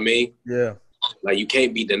 You know what I mean? Yeah. Like, you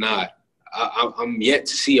can't be denied. I'm yet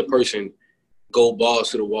to see a person go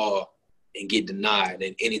balls to the wall and get denied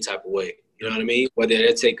in any type of way. You know what I mean? Whether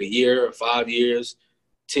that take a year or 5 years,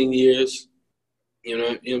 10 years, you know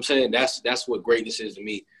what I'm saying? That's what greatness is to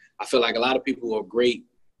me. I feel like a lot of people are great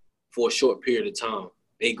for a short period of time.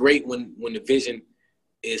 They great when the vision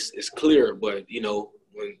is clear, but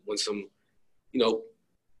when some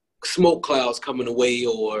smoke clouds coming away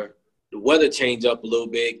or the weather change up a little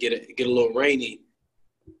bit, get a little rainy,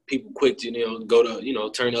 people quick to go to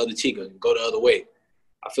turn the other cheek and go the other way.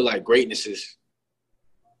 I feel like greatness is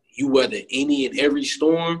you weather any and every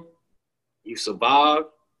storm, you survive,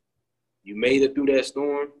 you made it through that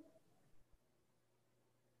storm.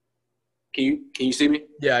 Can you see me?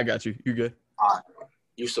 Yeah, I got you. You're good. All right.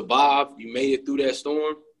 You survived, you made it through that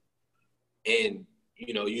storm, and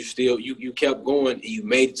you kept going and you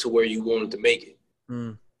made it to where you wanted to make it.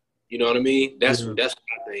 Mm. You know what I mean? That's what I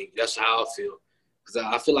think. That's how I feel. Because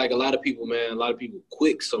I feel like a lot of people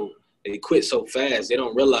quit so fast. They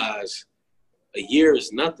don't realize a year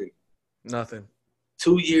is nothing. Nothing.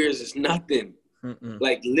 2 years is nothing. Mm-mm.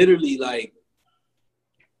 Like, literally, like,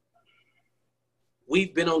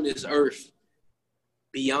 we've been on this earth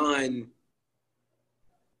beyond,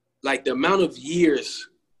 like, the amount of years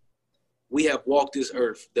we have walked this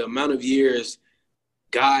earth, the amount of years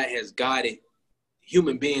God has guided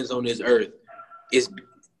human beings on this earth, is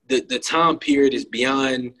the time period is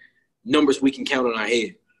beyond numbers we can count on our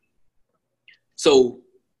head. So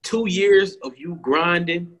 2 years of you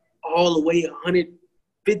grinding all the way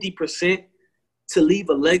 150% to leave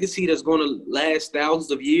a legacy that's going to last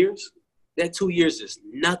thousands of years, that 2 years is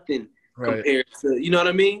nothing compared to, you know what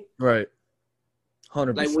I mean? Right.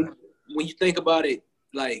 100%. Like, when you think about it,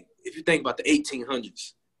 like, if you think about the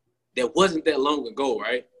 1800s, that wasn't that long ago,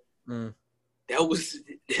 right? Mm. That was,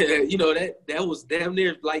 that was damn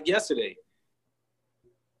near like yesterday.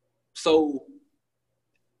 So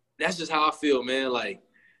that's just how I feel, man. Like,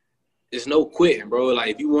 there's no quitting, bro.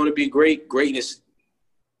 Like, if you want to be great, greatness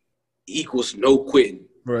equals no quitting.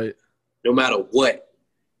 Right. No matter what.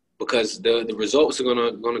 Because the results are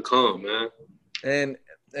gonna come, man. And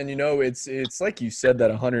it's like you said, that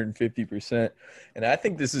 150%. And I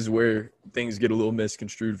think this is where things get a little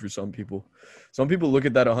misconstrued for some people. Some people look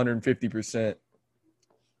at that 150%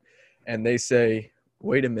 and they say,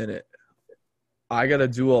 wait a minute, I got to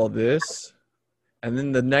do all this. And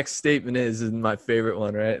then the next statement is my favorite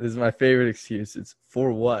one, right? This is my favorite excuse. It's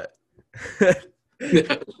for what?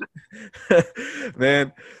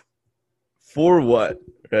 Man, for what?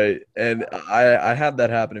 Right. And I had that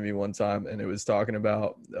happen to me one time, and it was talking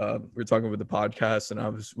about, we were talking with the podcast, and I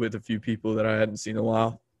was with a few people that I hadn't seen in a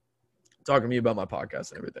while, talking to me about my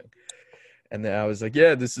podcast and everything. And then I was like,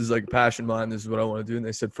 yeah, this is like a passion of mine. This is what I want to do. And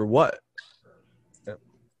they said, for what? And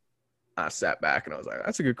I sat back and I was like,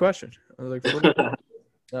 that's a good question. I was like, for what?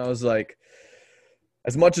 And I was like,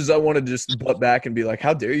 as much as I wanted to just butt back and be like,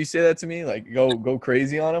 how dare you say that to me? Like, go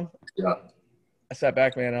crazy on them. Yeah. I sat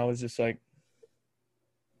back, man. I was just like,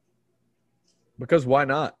 because why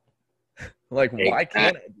not? Like, why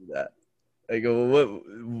can't I do that? Like,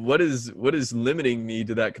 what is limiting me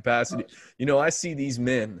to that capacity? I see these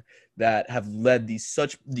men that have led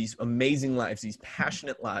these amazing lives, these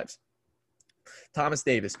passionate lives. Thomas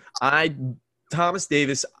Davis, I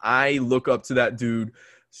look up to that dude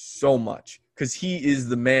so much, because he is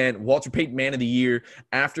the man. Walter Payton Man of the Year.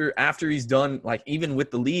 After he's done, like, even with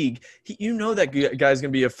the league, that guy's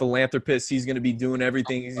gonna be a philanthropist. He's gonna be doing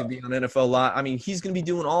everything. He's gonna be on NFL Live. I mean, he's gonna be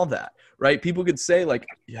doing all that, right? People could say, like,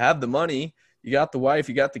 you have the money, you got the wife,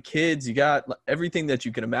 you got the kids, you got everything that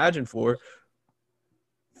you can imagine for.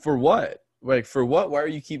 For what? Like, for what? Why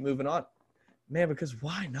do you keep moving on? Man, because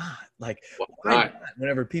why not? Like, why not?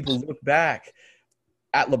 Whenever people look back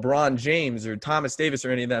at LeBron James or Thomas Davis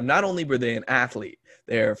or any of them, not only were they an athlete,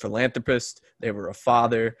 they're a philanthropist, they were a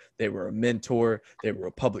father, they were a mentor, they were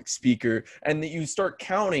a public speaker, and you start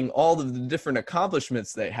counting all of the different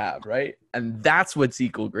accomplishments they have, right? And that's what's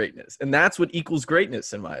equal greatness. And that's what equals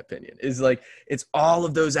greatness, in my opinion, is like, it's all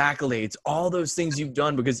of those accolades, all those things you've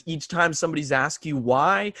done, because each time somebody's asked you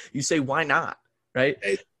why, you say, why not, right?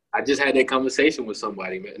 Hey, I just had that conversation with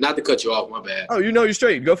somebody, man. Not to cut you off, my bad. Oh, you're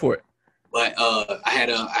straight. Go for it. But I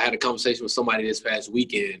had a conversation with somebody this past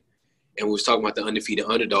weekend, and we was talking about the Undefeated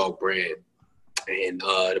Underdog brand. And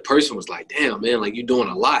the person was like, damn, man, like, you're doing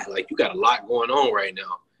a lot. Like, you got a lot going on right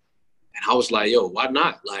now. And I was like, yo, why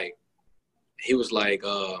not? Like, he was like,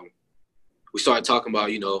 we started talking about,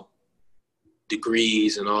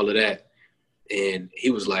 degrees and all of that. And he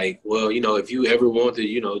was like, well, if you ever want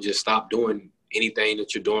to, just stop doing anything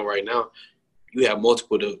that you're doing right now, you have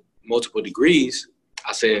multiple degrees.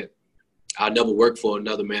 I said, I'll never work for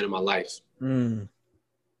another man in my life. I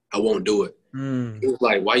won't do it. He was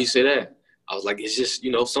like, why you say that? I was like, it's just,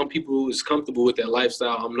 some people is comfortable with that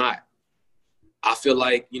lifestyle. I'm not. I feel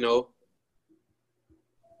like,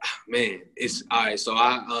 man, it's all right. So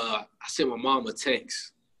I sent my mom a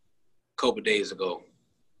text a couple days ago.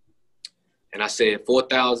 And I said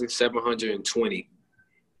 4,720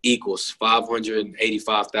 equals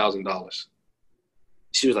 $585,000.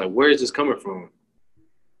 She was like, where is this coming from?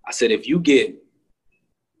 I said, if you get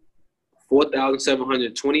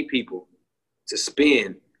 4,720 people to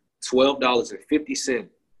spend $12.50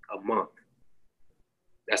 a month,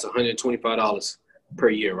 that's $125 per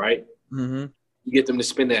year, right? Mm-hmm. You get them to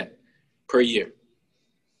spend that per year.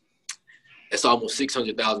 That's almost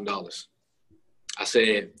 $600,000. I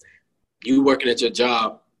said, you working at your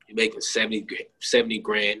job, you're making 70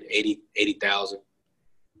 grand, 80,000.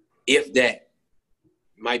 If that,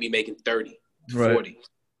 you might be making 30, 40. Right.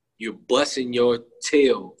 You're busting your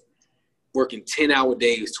tail, working 10-hour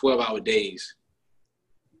days, 12-hour days,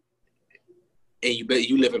 and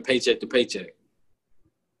you living paycheck to paycheck.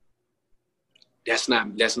 That's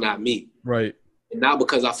not me. Right. And not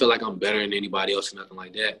because I feel like I'm better than anybody else or nothing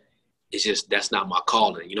like that. It's just that's not my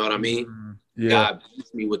calling. You know what I mean? Yeah. God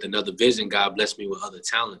blessed me with another vision. God blessed me with other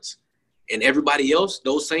talents. And everybody else,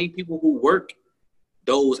 those same people who work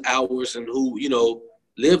those hours and who,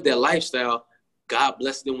 live that lifestyle, God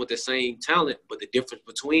blessed them with the same talent. But the difference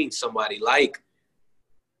between somebody like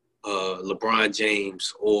LeBron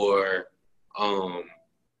James or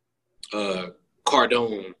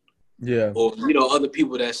Cardone, or, other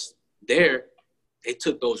people that's there, they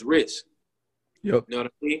took those risks. Yep. You know what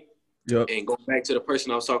I mean? Yep. And going back to the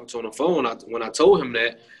person I was talking to on the phone, when I told him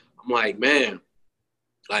that, I'm like, man,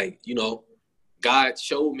 God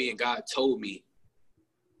showed me and God told me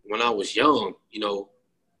when I was young,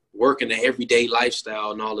 working the everyday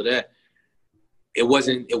lifestyle and all of that. It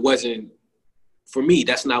wasn't for me.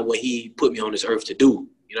 That's not what he put me on this earth to do.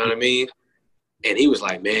 You know what I mean? And he was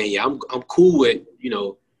like, man, yeah, I'm cool with,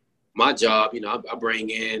 my job. I bring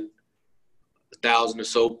in 1,000 or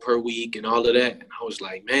so per week and all of that. And I was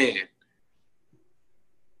like, man,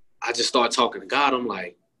 I just started talking to God. I'm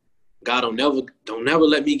like, God, don't never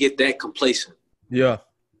let me get that complacent. Yeah.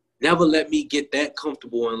 Never let me get that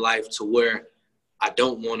comfortable in life to where I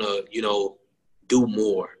don't want to, do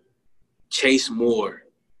more, chase more,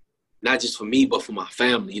 not just for me, but for my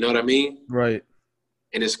family. You know what I mean? Right.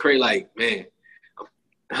 And it's crazy. Like, man,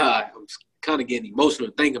 I'm kind of getting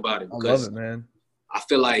emotional thinking about it because I love it, man. I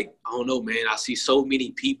feel like, I don't know, man, I see so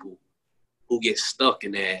many people who get stuck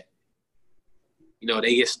in that,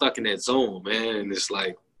 they get stuck in that zone, man. And it's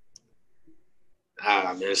like,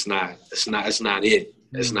 man, it's not it.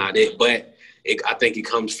 It's not it. But I think it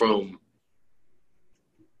comes from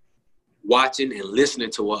watching and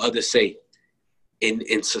listening to what others say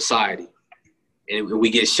in society. And we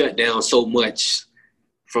get shut down so much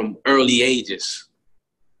from early ages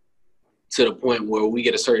to the point where we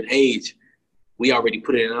get a certain age, we already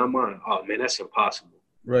put it in our mind, oh, man, that's impossible.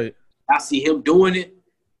 Right. I see him doing it,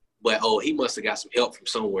 but, he must have got some help from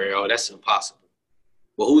somewhere. Oh, that's impossible.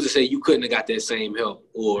 Well, who's to say you couldn't have got that same help?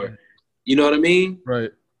 Or, you know what I mean?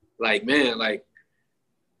 Right. Like, man, like,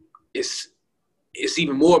 it's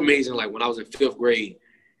even more amazing. Like, when I was in 5th grade,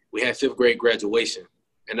 we had 5th grade graduation.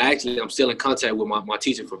 And I'm still in contact with my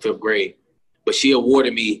teacher from 5th grade. But she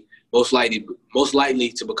awarded me most likely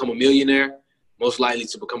to become a millionaire, most likely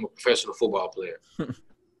to become a professional football player. And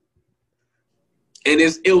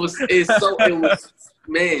it's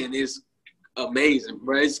amazing,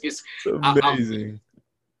 bro. It's amazing.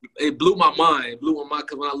 It blew my mind.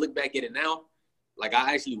 Because when I look back at it now, like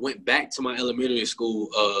I actually went back to my elementary school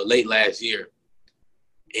late last year.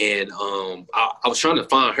 And I was trying to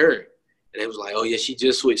find her. And it was like, oh, yeah, she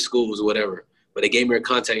just switched schools or whatever. But they gave me her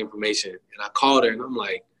contact information. And I called her, and I'm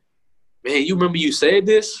like, man, you remember you said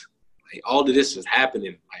this? Like, all of this is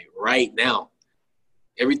happening, like, right now.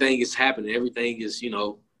 Everything is happening. Everything is,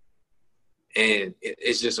 and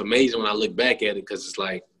it's just amazing when I look back at it because it's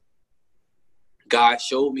like God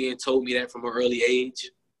showed me and told me that from an early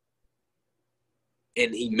age.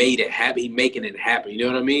 And he made it happen. He making it happen. You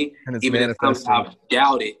know what I mean? And it's even if I've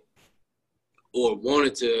doubted or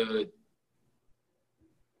wanted to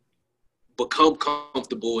become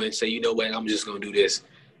comfortable and say, you know what, I'm just going to do this.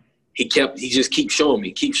 He just keeps showing me,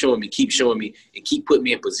 and keep putting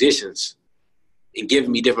me in positions and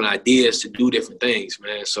giving me different ideas to do different things,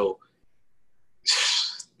 man. So,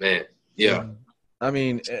 man, Yeah. I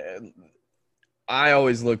mean, I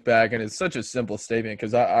always look back, and it's such a simple statement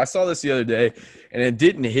because I saw this the other day, and it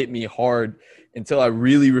didn't hit me hard until I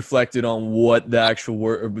really reflected on what the actual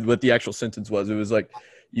word, or what the actual sentence was. It was like,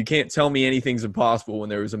 you can't tell me anything's impossible when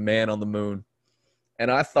there was a man on the moon. And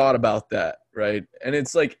I thought about that, right? And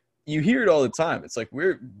it's like, you hear it all the time. It's like,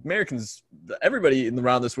 we're Americans, everybody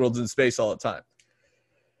around this world's in space all the time.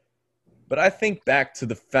 But I think back to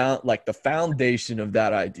the foundation of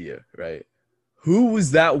that idea, right? Who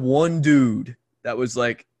was that one dude that was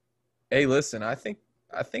like, hey, listen, I think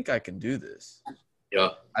I can do this.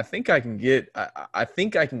 Yeah. I think I can get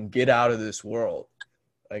out of this world.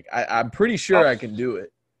 Like, I'm pretty sure I can do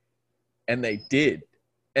it. And they did.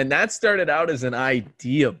 And that started out as an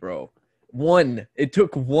idea, bro. It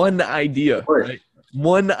took one idea, right?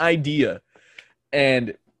 One idea.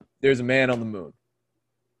 And there's a man on the moon.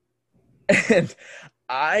 And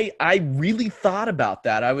I really thought about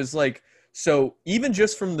that. I was like, so even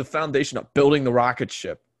just from the foundation of building the rocket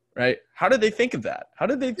ship, right? How did they think of that? How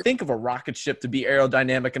did they think of a rocket ship to be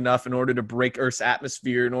aerodynamic enough in order to break Earth's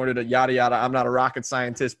atmosphere, in order to yada yada? I'm not a rocket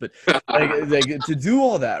scientist, but like to do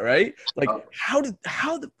all that, right? Like how did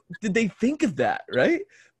they think of that, right?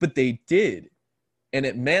 But they did, and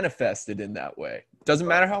it manifested in that way. Doesn't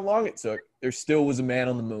matter how long it took. There still was a man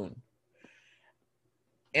on the moon.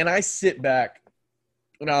 And I sit back,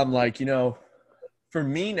 and I'm like, for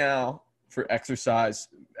me now, for exercise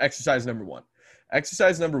number one.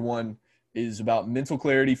 Exercise number one is about mental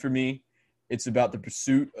clarity for me. It's about the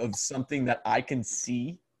pursuit of something that I can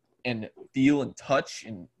see and feel and touch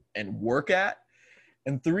and work at.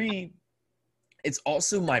 And three, it's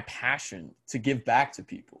also my passion to give back to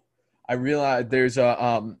people. I realized there's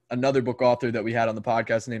another book author that we had on the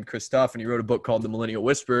podcast named Chris Tuff, and he wrote a book called The Millennial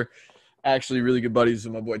Whisperer. Actually, really good buddies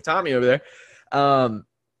with my boy Tommy over there.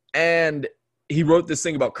 And he wrote this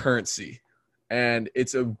thing about currency. And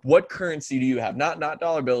it's what currency do you have? Not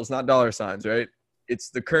dollar bills, not dollar signs, right? It's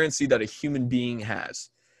the currency that a human being has.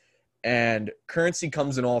 And currency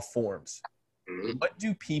comes in all forms. What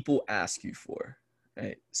do people ask you for?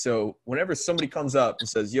 Right? So whenever somebody comes up and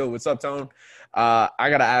says, yo, what's up, Tone? I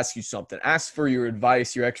got to ask you something. Ask for your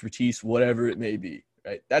advice, your expertise, whatever it may be,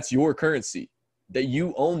 right? That's your currency. That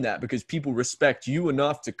you own that because people respect you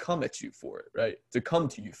enough to come at you for it, right? To come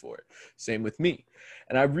to you for it. Same with me.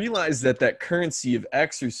 And I realized that currency of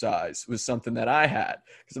exercise was something that I had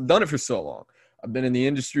because I've done it for so long. I've been in the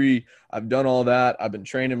industry. I've done all that. I've been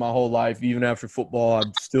training my whole life. Even after football,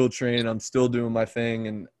 I'm still training. I'm still doing my thing.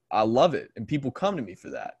 And I love it. And people come to me for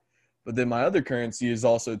that. But then my other currency is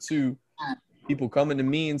also, too, people coming to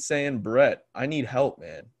me and saying, Brett, I need help,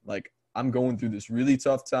 man. Like, I'm going through this really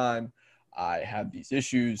tough time. I have these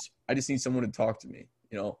issues. I just need someone to talk to me,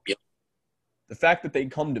 Yep. The fact that they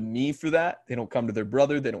come to me for that, they don't come to their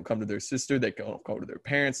brother, they don't come to their sister, they don't come to their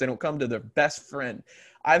parents, they don't come to their best friend.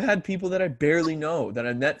 I've had people that I barely know that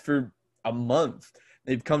I met for a month.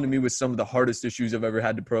 They've come to me with some of the hardest issues I've ever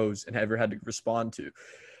had to pose and ever had to respond to.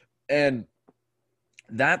 And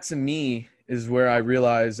that to me is where I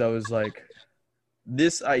realized I was like,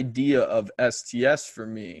 this idea of STS for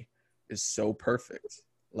me is so perfect.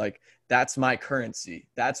 Like, that's my currency.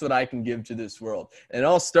 That's what I can give to this world. And it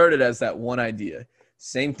all started as that one idea.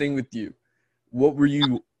 Same thing with you. What were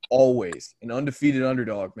you always? An undefeated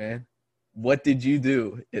underdog, man. What did you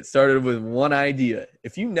do? It started with one idea.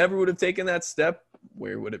 If you never would have taken that step,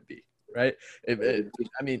 where would it be, right?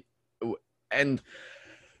 And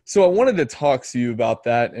so I wanted to talk to you about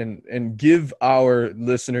that and give our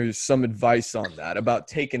listeners some advice on that, about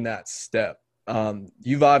taking that step.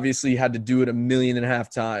 You've obviously had to do it 1.5 million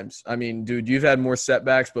times. I mean, dude, you've had more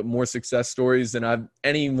setbacks, but more success stories than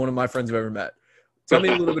any one of my friends have ever met. Tell me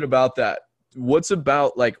a little bit about that.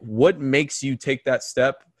 What makes you take that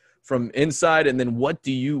step from inside? And then what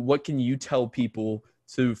can you tell people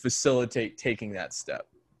to facilitate taking that step?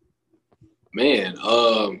 Man,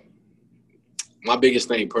 my biggest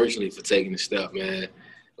thing personally for taking the step, man,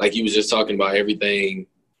 like you was just talking about, everything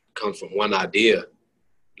comes from one idea.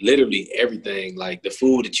 Literally everything, like the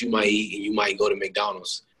food that you might eat, and you might go to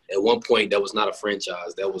McDonald's. At one point, that was not a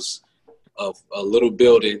franchise. That was a little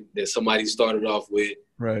building that somebody started off with.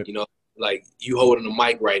 Right. Like you holding a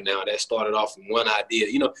mic right now, that started off from one idea.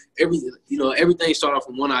 Everything started off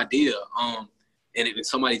from one idea. And if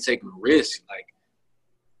somebody taking a risk, like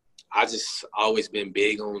I just always been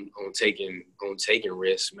big on taking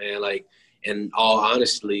risks, man. Like, in all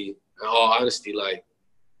honesty, like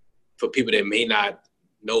for people that may not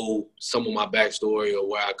know some of my backstory or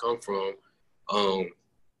where I come from,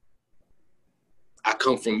 I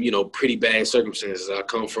come from, pretty bad circumstances. I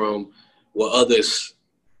come from what others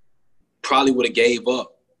probably would have gave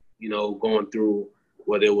up, going through,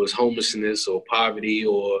 whether it was homelessness or poverty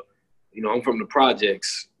or, I'm from the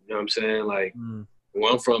projects. You know what I'm saying? Like,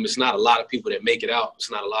 where I'm from, it's not a lot of people that make it out.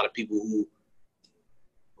 It's not a lot of people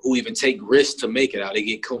who even take risks to make it out. They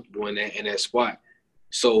get comfortable in that spot.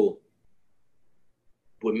 So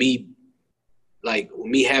with me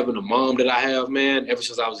having a mom that I have, man, ever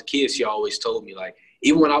since I was a kid, she always told me, like,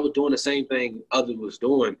 even when I was doing the same thing others was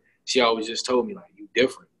doing, she always just told me, like, you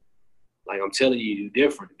different. Like, I'm telling you, you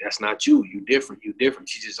different. That's not you. You different. You different.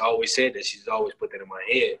 She just always said that. She just always put that in my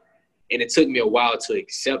head. And it took me a while to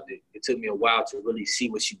accept it. It took me a while to really see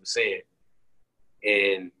what she was saying.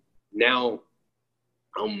 And now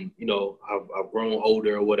I've grown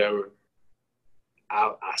older or whatever.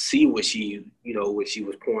 I see what she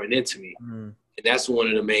was pouring into me. And that's one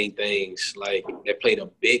of the main things, like, that played a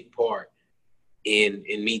big part in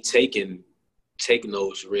me taking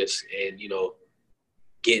those risks and,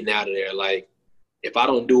 getting out of there. Like, if I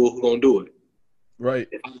don't do it, who gonna do it? Right.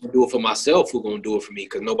 If I don't do it for myself, who gonna do it for me?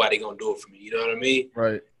 Because nobody gonna do it for me. You know what I mean?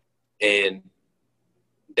 Right. And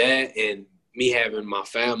that, and me having my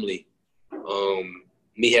family,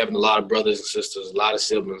 me having a lot of brothers and sisters, a lot of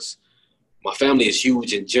siblings. My family is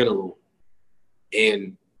huge in general.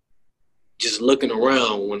 And just looking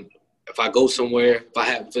around, if I go somewhere,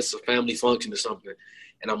 if it's a family function or something,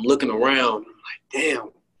 and I'm looking around, I'm like,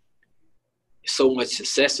 damn, there's so much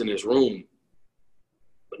success in this room,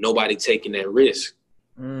 but nobody taking that risk.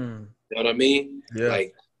 You know what I mean? Yeah.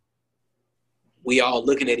 Like, we all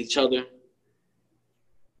looking at each other,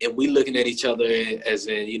 and we looking at each other as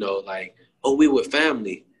in, like, oh, we were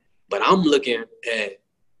family. But I'm looking at,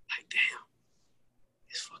 like, damn,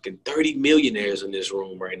 there's fucking 30 millionaires in this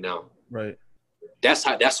room right now. Right. That's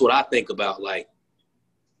what I think about. Like,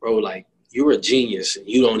 bro, like, you're a genius and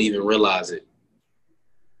you don't even realize it.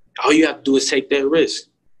 All you have to do is take that risk.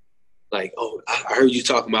 Like, oh, I heard you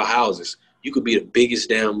talking about houses. You could be the biggest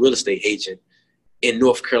damn real estate agent in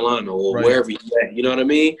North Carolina or wherever you're at. You know what I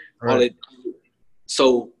mean? Right.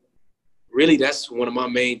 So really, that's one of my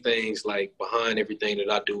main things, like, behind everything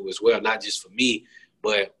that I do as well. Not just for me,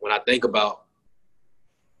 but when I think about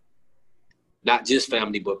not just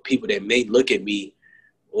family, but people that may look at me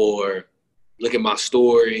or look at my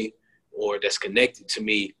story or that's connected to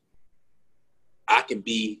me, I can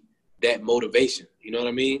be that motivation. You know what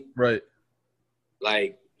I mean? Right.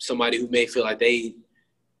 Like, somebody who may feel like they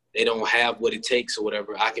don't have what it takes or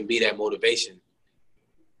whatever, I can be that motivation.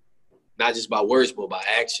 Not just by words, but by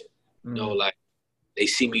action. Like, they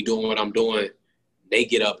see me doing what I'm doing, they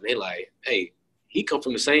get up and they like, hey, he come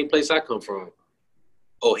from the same place I come from.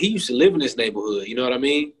 Oh, he used to live in this neighborhood. You know what I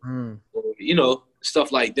mean?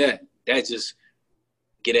 Stuff like that. That just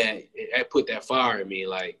put that fire in me.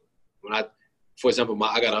 Like, for example,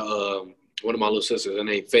 I got one of my little sisters, her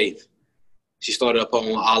name Faith. She started up her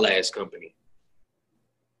own eyelash company.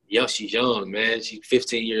 Yeah, she's young, man. She's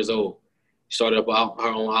 15 years old. She started up her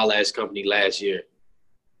own eyelash company last year.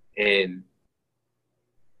 And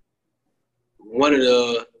one of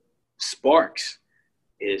the sparks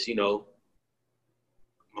is,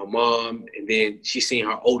 my mom, and then she seen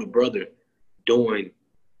her older brother doing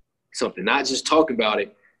something, not just talking about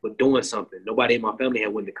it, but doing something. Nobody in my family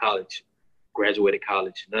had went to college, graduated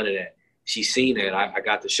college, none of that. She seen that. I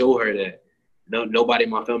got to show her that. Nobody in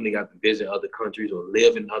my family got to visit other countries or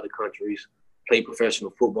live in other countries, play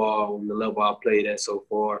professional football on the level I played at so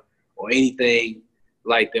far, or anything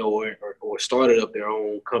like that, or started up their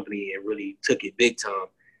own company and really took it big time.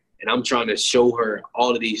 And I'm trying to show her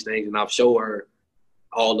all of these things, and I've showed her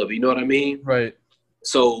all of it. You know what I mean? Right.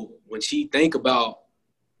 So when she think about,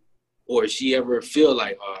 or she ever feel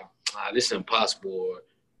like, this is impossible, or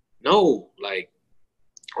no, like,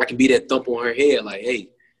 I can be that thump on her head, like,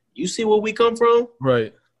 hey, you see where we come from?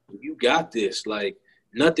 Right. You got this. Like,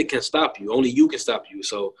 nothing can stop you. Only you can stop you.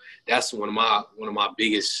 So that's one of my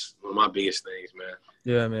biggest things, man.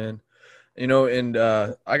 Yeah, man. And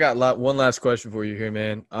I got one last question for you here,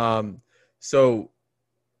 man. So,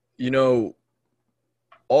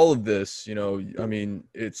 all of this, I mean,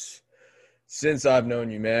 it's since I've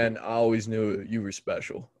known you, man, I always knew you were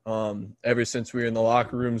special. Ever since we were in the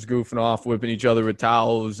locker rooms goofing off, whipping each other with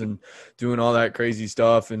towels and doing all that crazy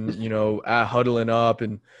stuff and, huddling up.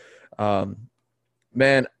 And,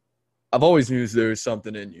 man, I've always knew there was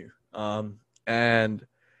something in you. And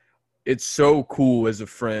it's so cool as a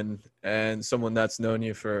friend and someone that's known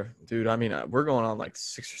you for, dude, I mean, we're going on like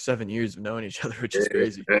 6 or 7 years of knowing each other, which is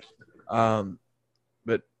crazy.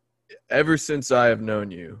 But ever since I have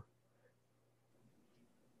known you,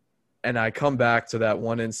 and I come back to that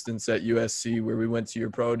one instance at USC where we went to your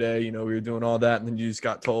pro day, we were doing all that, and then you just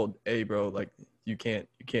got told, hey, bro, like, you can't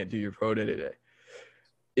do your pro day today.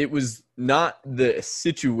 it was not the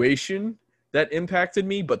situation that impacted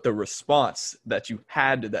me, but the response that you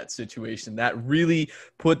had to that situation that really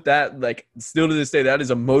put that, like, still to this day, that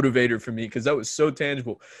is a motivator for me because that was so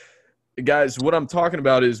tangible. Guys, what I'm talking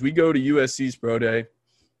about is we go to USC's Pro Day.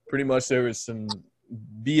 Pretty much there was some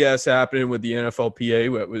BS happening with the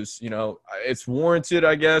NFLPA. It was, you know, it's warranted,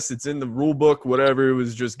 I guess. It's in the rule book, whatever. It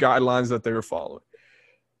was just guidelines that they were following.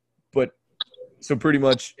 But so pretty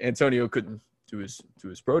much Antonio couldn't do his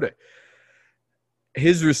Pro Day.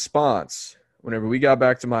 His response whenever we got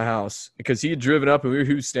back to my house, because he had driven up and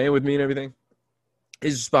he was staying with me and everything,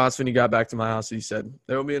 his response when he got back to my house, he said,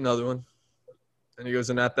 there will be another one. And he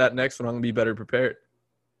goes, and at that next one, I'm going to be better prepared.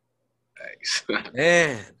 Thanks.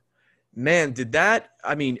 Man, did that –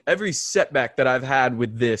 I mean, every setback that I've had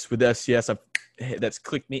with STS, that's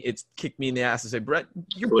kicked me in the ass and say, Brett,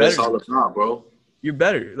 you're better. That's all about, bro. You're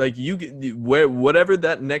better. Like, whatever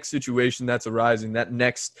that next situation that's arising, that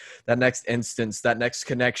next instance, that next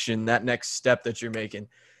connection, that next step that you're making,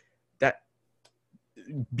 that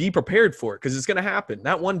be prepared for it because it's going to happen.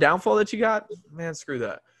 That one downfall that you got, man, screw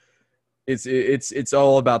that. It's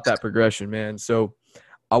all about that progression, man. So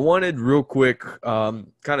I wanted real quick, kind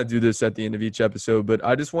of do this at the end of each episode, but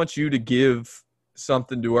I just want you to give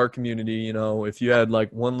something to our community. You know, if you had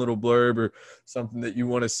like one little blurb or something that you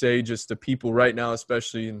want to say just to people right now,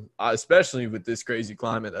 especially with this crazy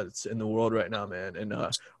climate that's in the world right now, man, and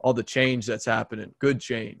all the change that's happening, good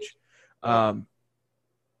change.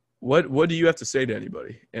 What do you have to say to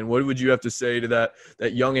anybody? And what would you have to say to that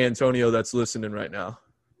young Antonio that's listening right now?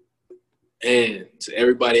 And to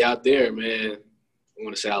everybody out there, man, I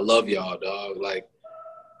want to say I love y'all, dog. Like,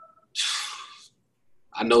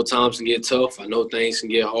 I know times can get tough. I know things can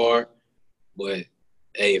get hard. But,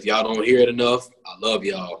 hey, if y'all don't hear it enough, I love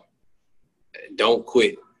y'all. Don't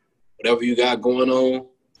quit. Whatever you got going on, I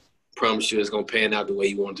promise you it's going to pan out the way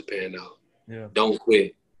you want it to pan out. Yeah. Don't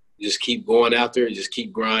quit. Just keep going after it. Just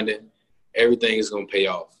keep grinding. Everything is going to pay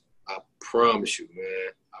off. I promise you, man.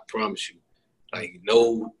 I promise you. Like,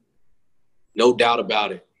 no doubt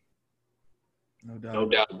about it. No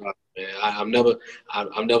doubt about it, man.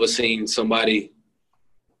 I've never seen somebody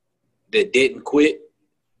that didn't quit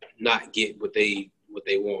not get what they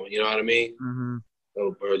want. You know what I mean? Mm-hmm.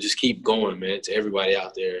 So, bro, just keep going, man. To everybody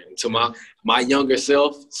out there, and to my younger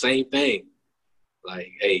self, same thing.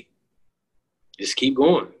 Like, hey, just keep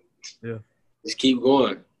going. Yeah. Just keep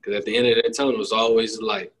going, because at the end of that tunnel, it's always the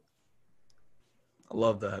light. I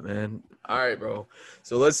love that, man. All right, bro.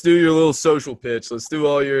 So let's do your little social pitch. Let's do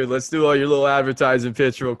all your little advertising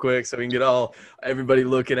pitch real quick so we can get everybody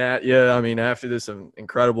looking at you. I mean, after this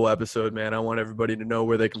incredible episode, man, I want everybody to know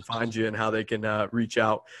where they can find you and how they can reach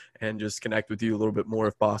out and just connect with you a little bit more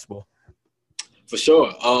if possible. For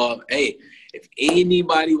sure. Hey, if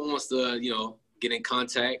anybody wants to, get in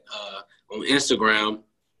contact on Instagram,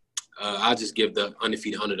 I'll just give the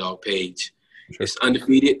Undefeated Underdog page. Sure. It's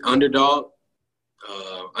Undefeated Underdog.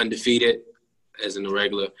 Undefeated as in the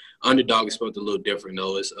regular. Underdog is spelled a little different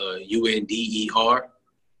though. It's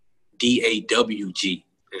UNDERDAWG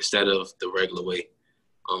instead of the regular way.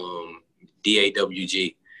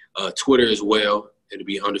 DAWG. Twitter as well. It'll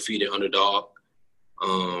be Undefeated Underdog.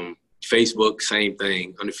 Facebook, same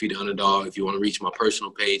thing. Undefeated Underdog. If you want to reach my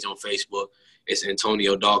personal page on Facebook, it's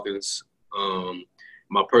Antonio Dawkins.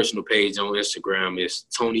 My personal page on Instagram is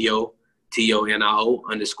Tonio, TONIO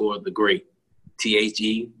 _ the Great.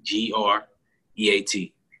 THEGREAT.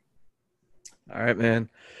 All right, man.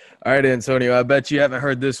 All right, Antonio. I bet you haven't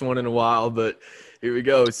heard this one in a while, but here we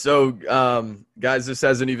go. So, guys, this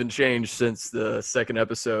hasn't even changed since the second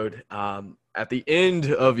episode. At the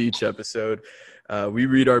end of each episode, we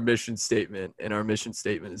read our mission statement, and our mission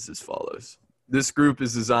statement is as follows. This group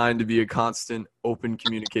is designed to be a constant, open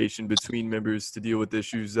communication between members to deal with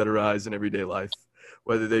issues that arise in everyday life.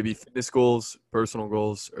 Whether they be fitness goals, personal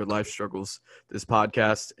goals, or life struggles, this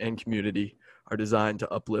podcast and community are designed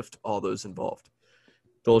to uplift all those involved.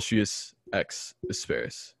 Dulcius ex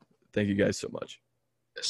Asperis. Thank you guys so much.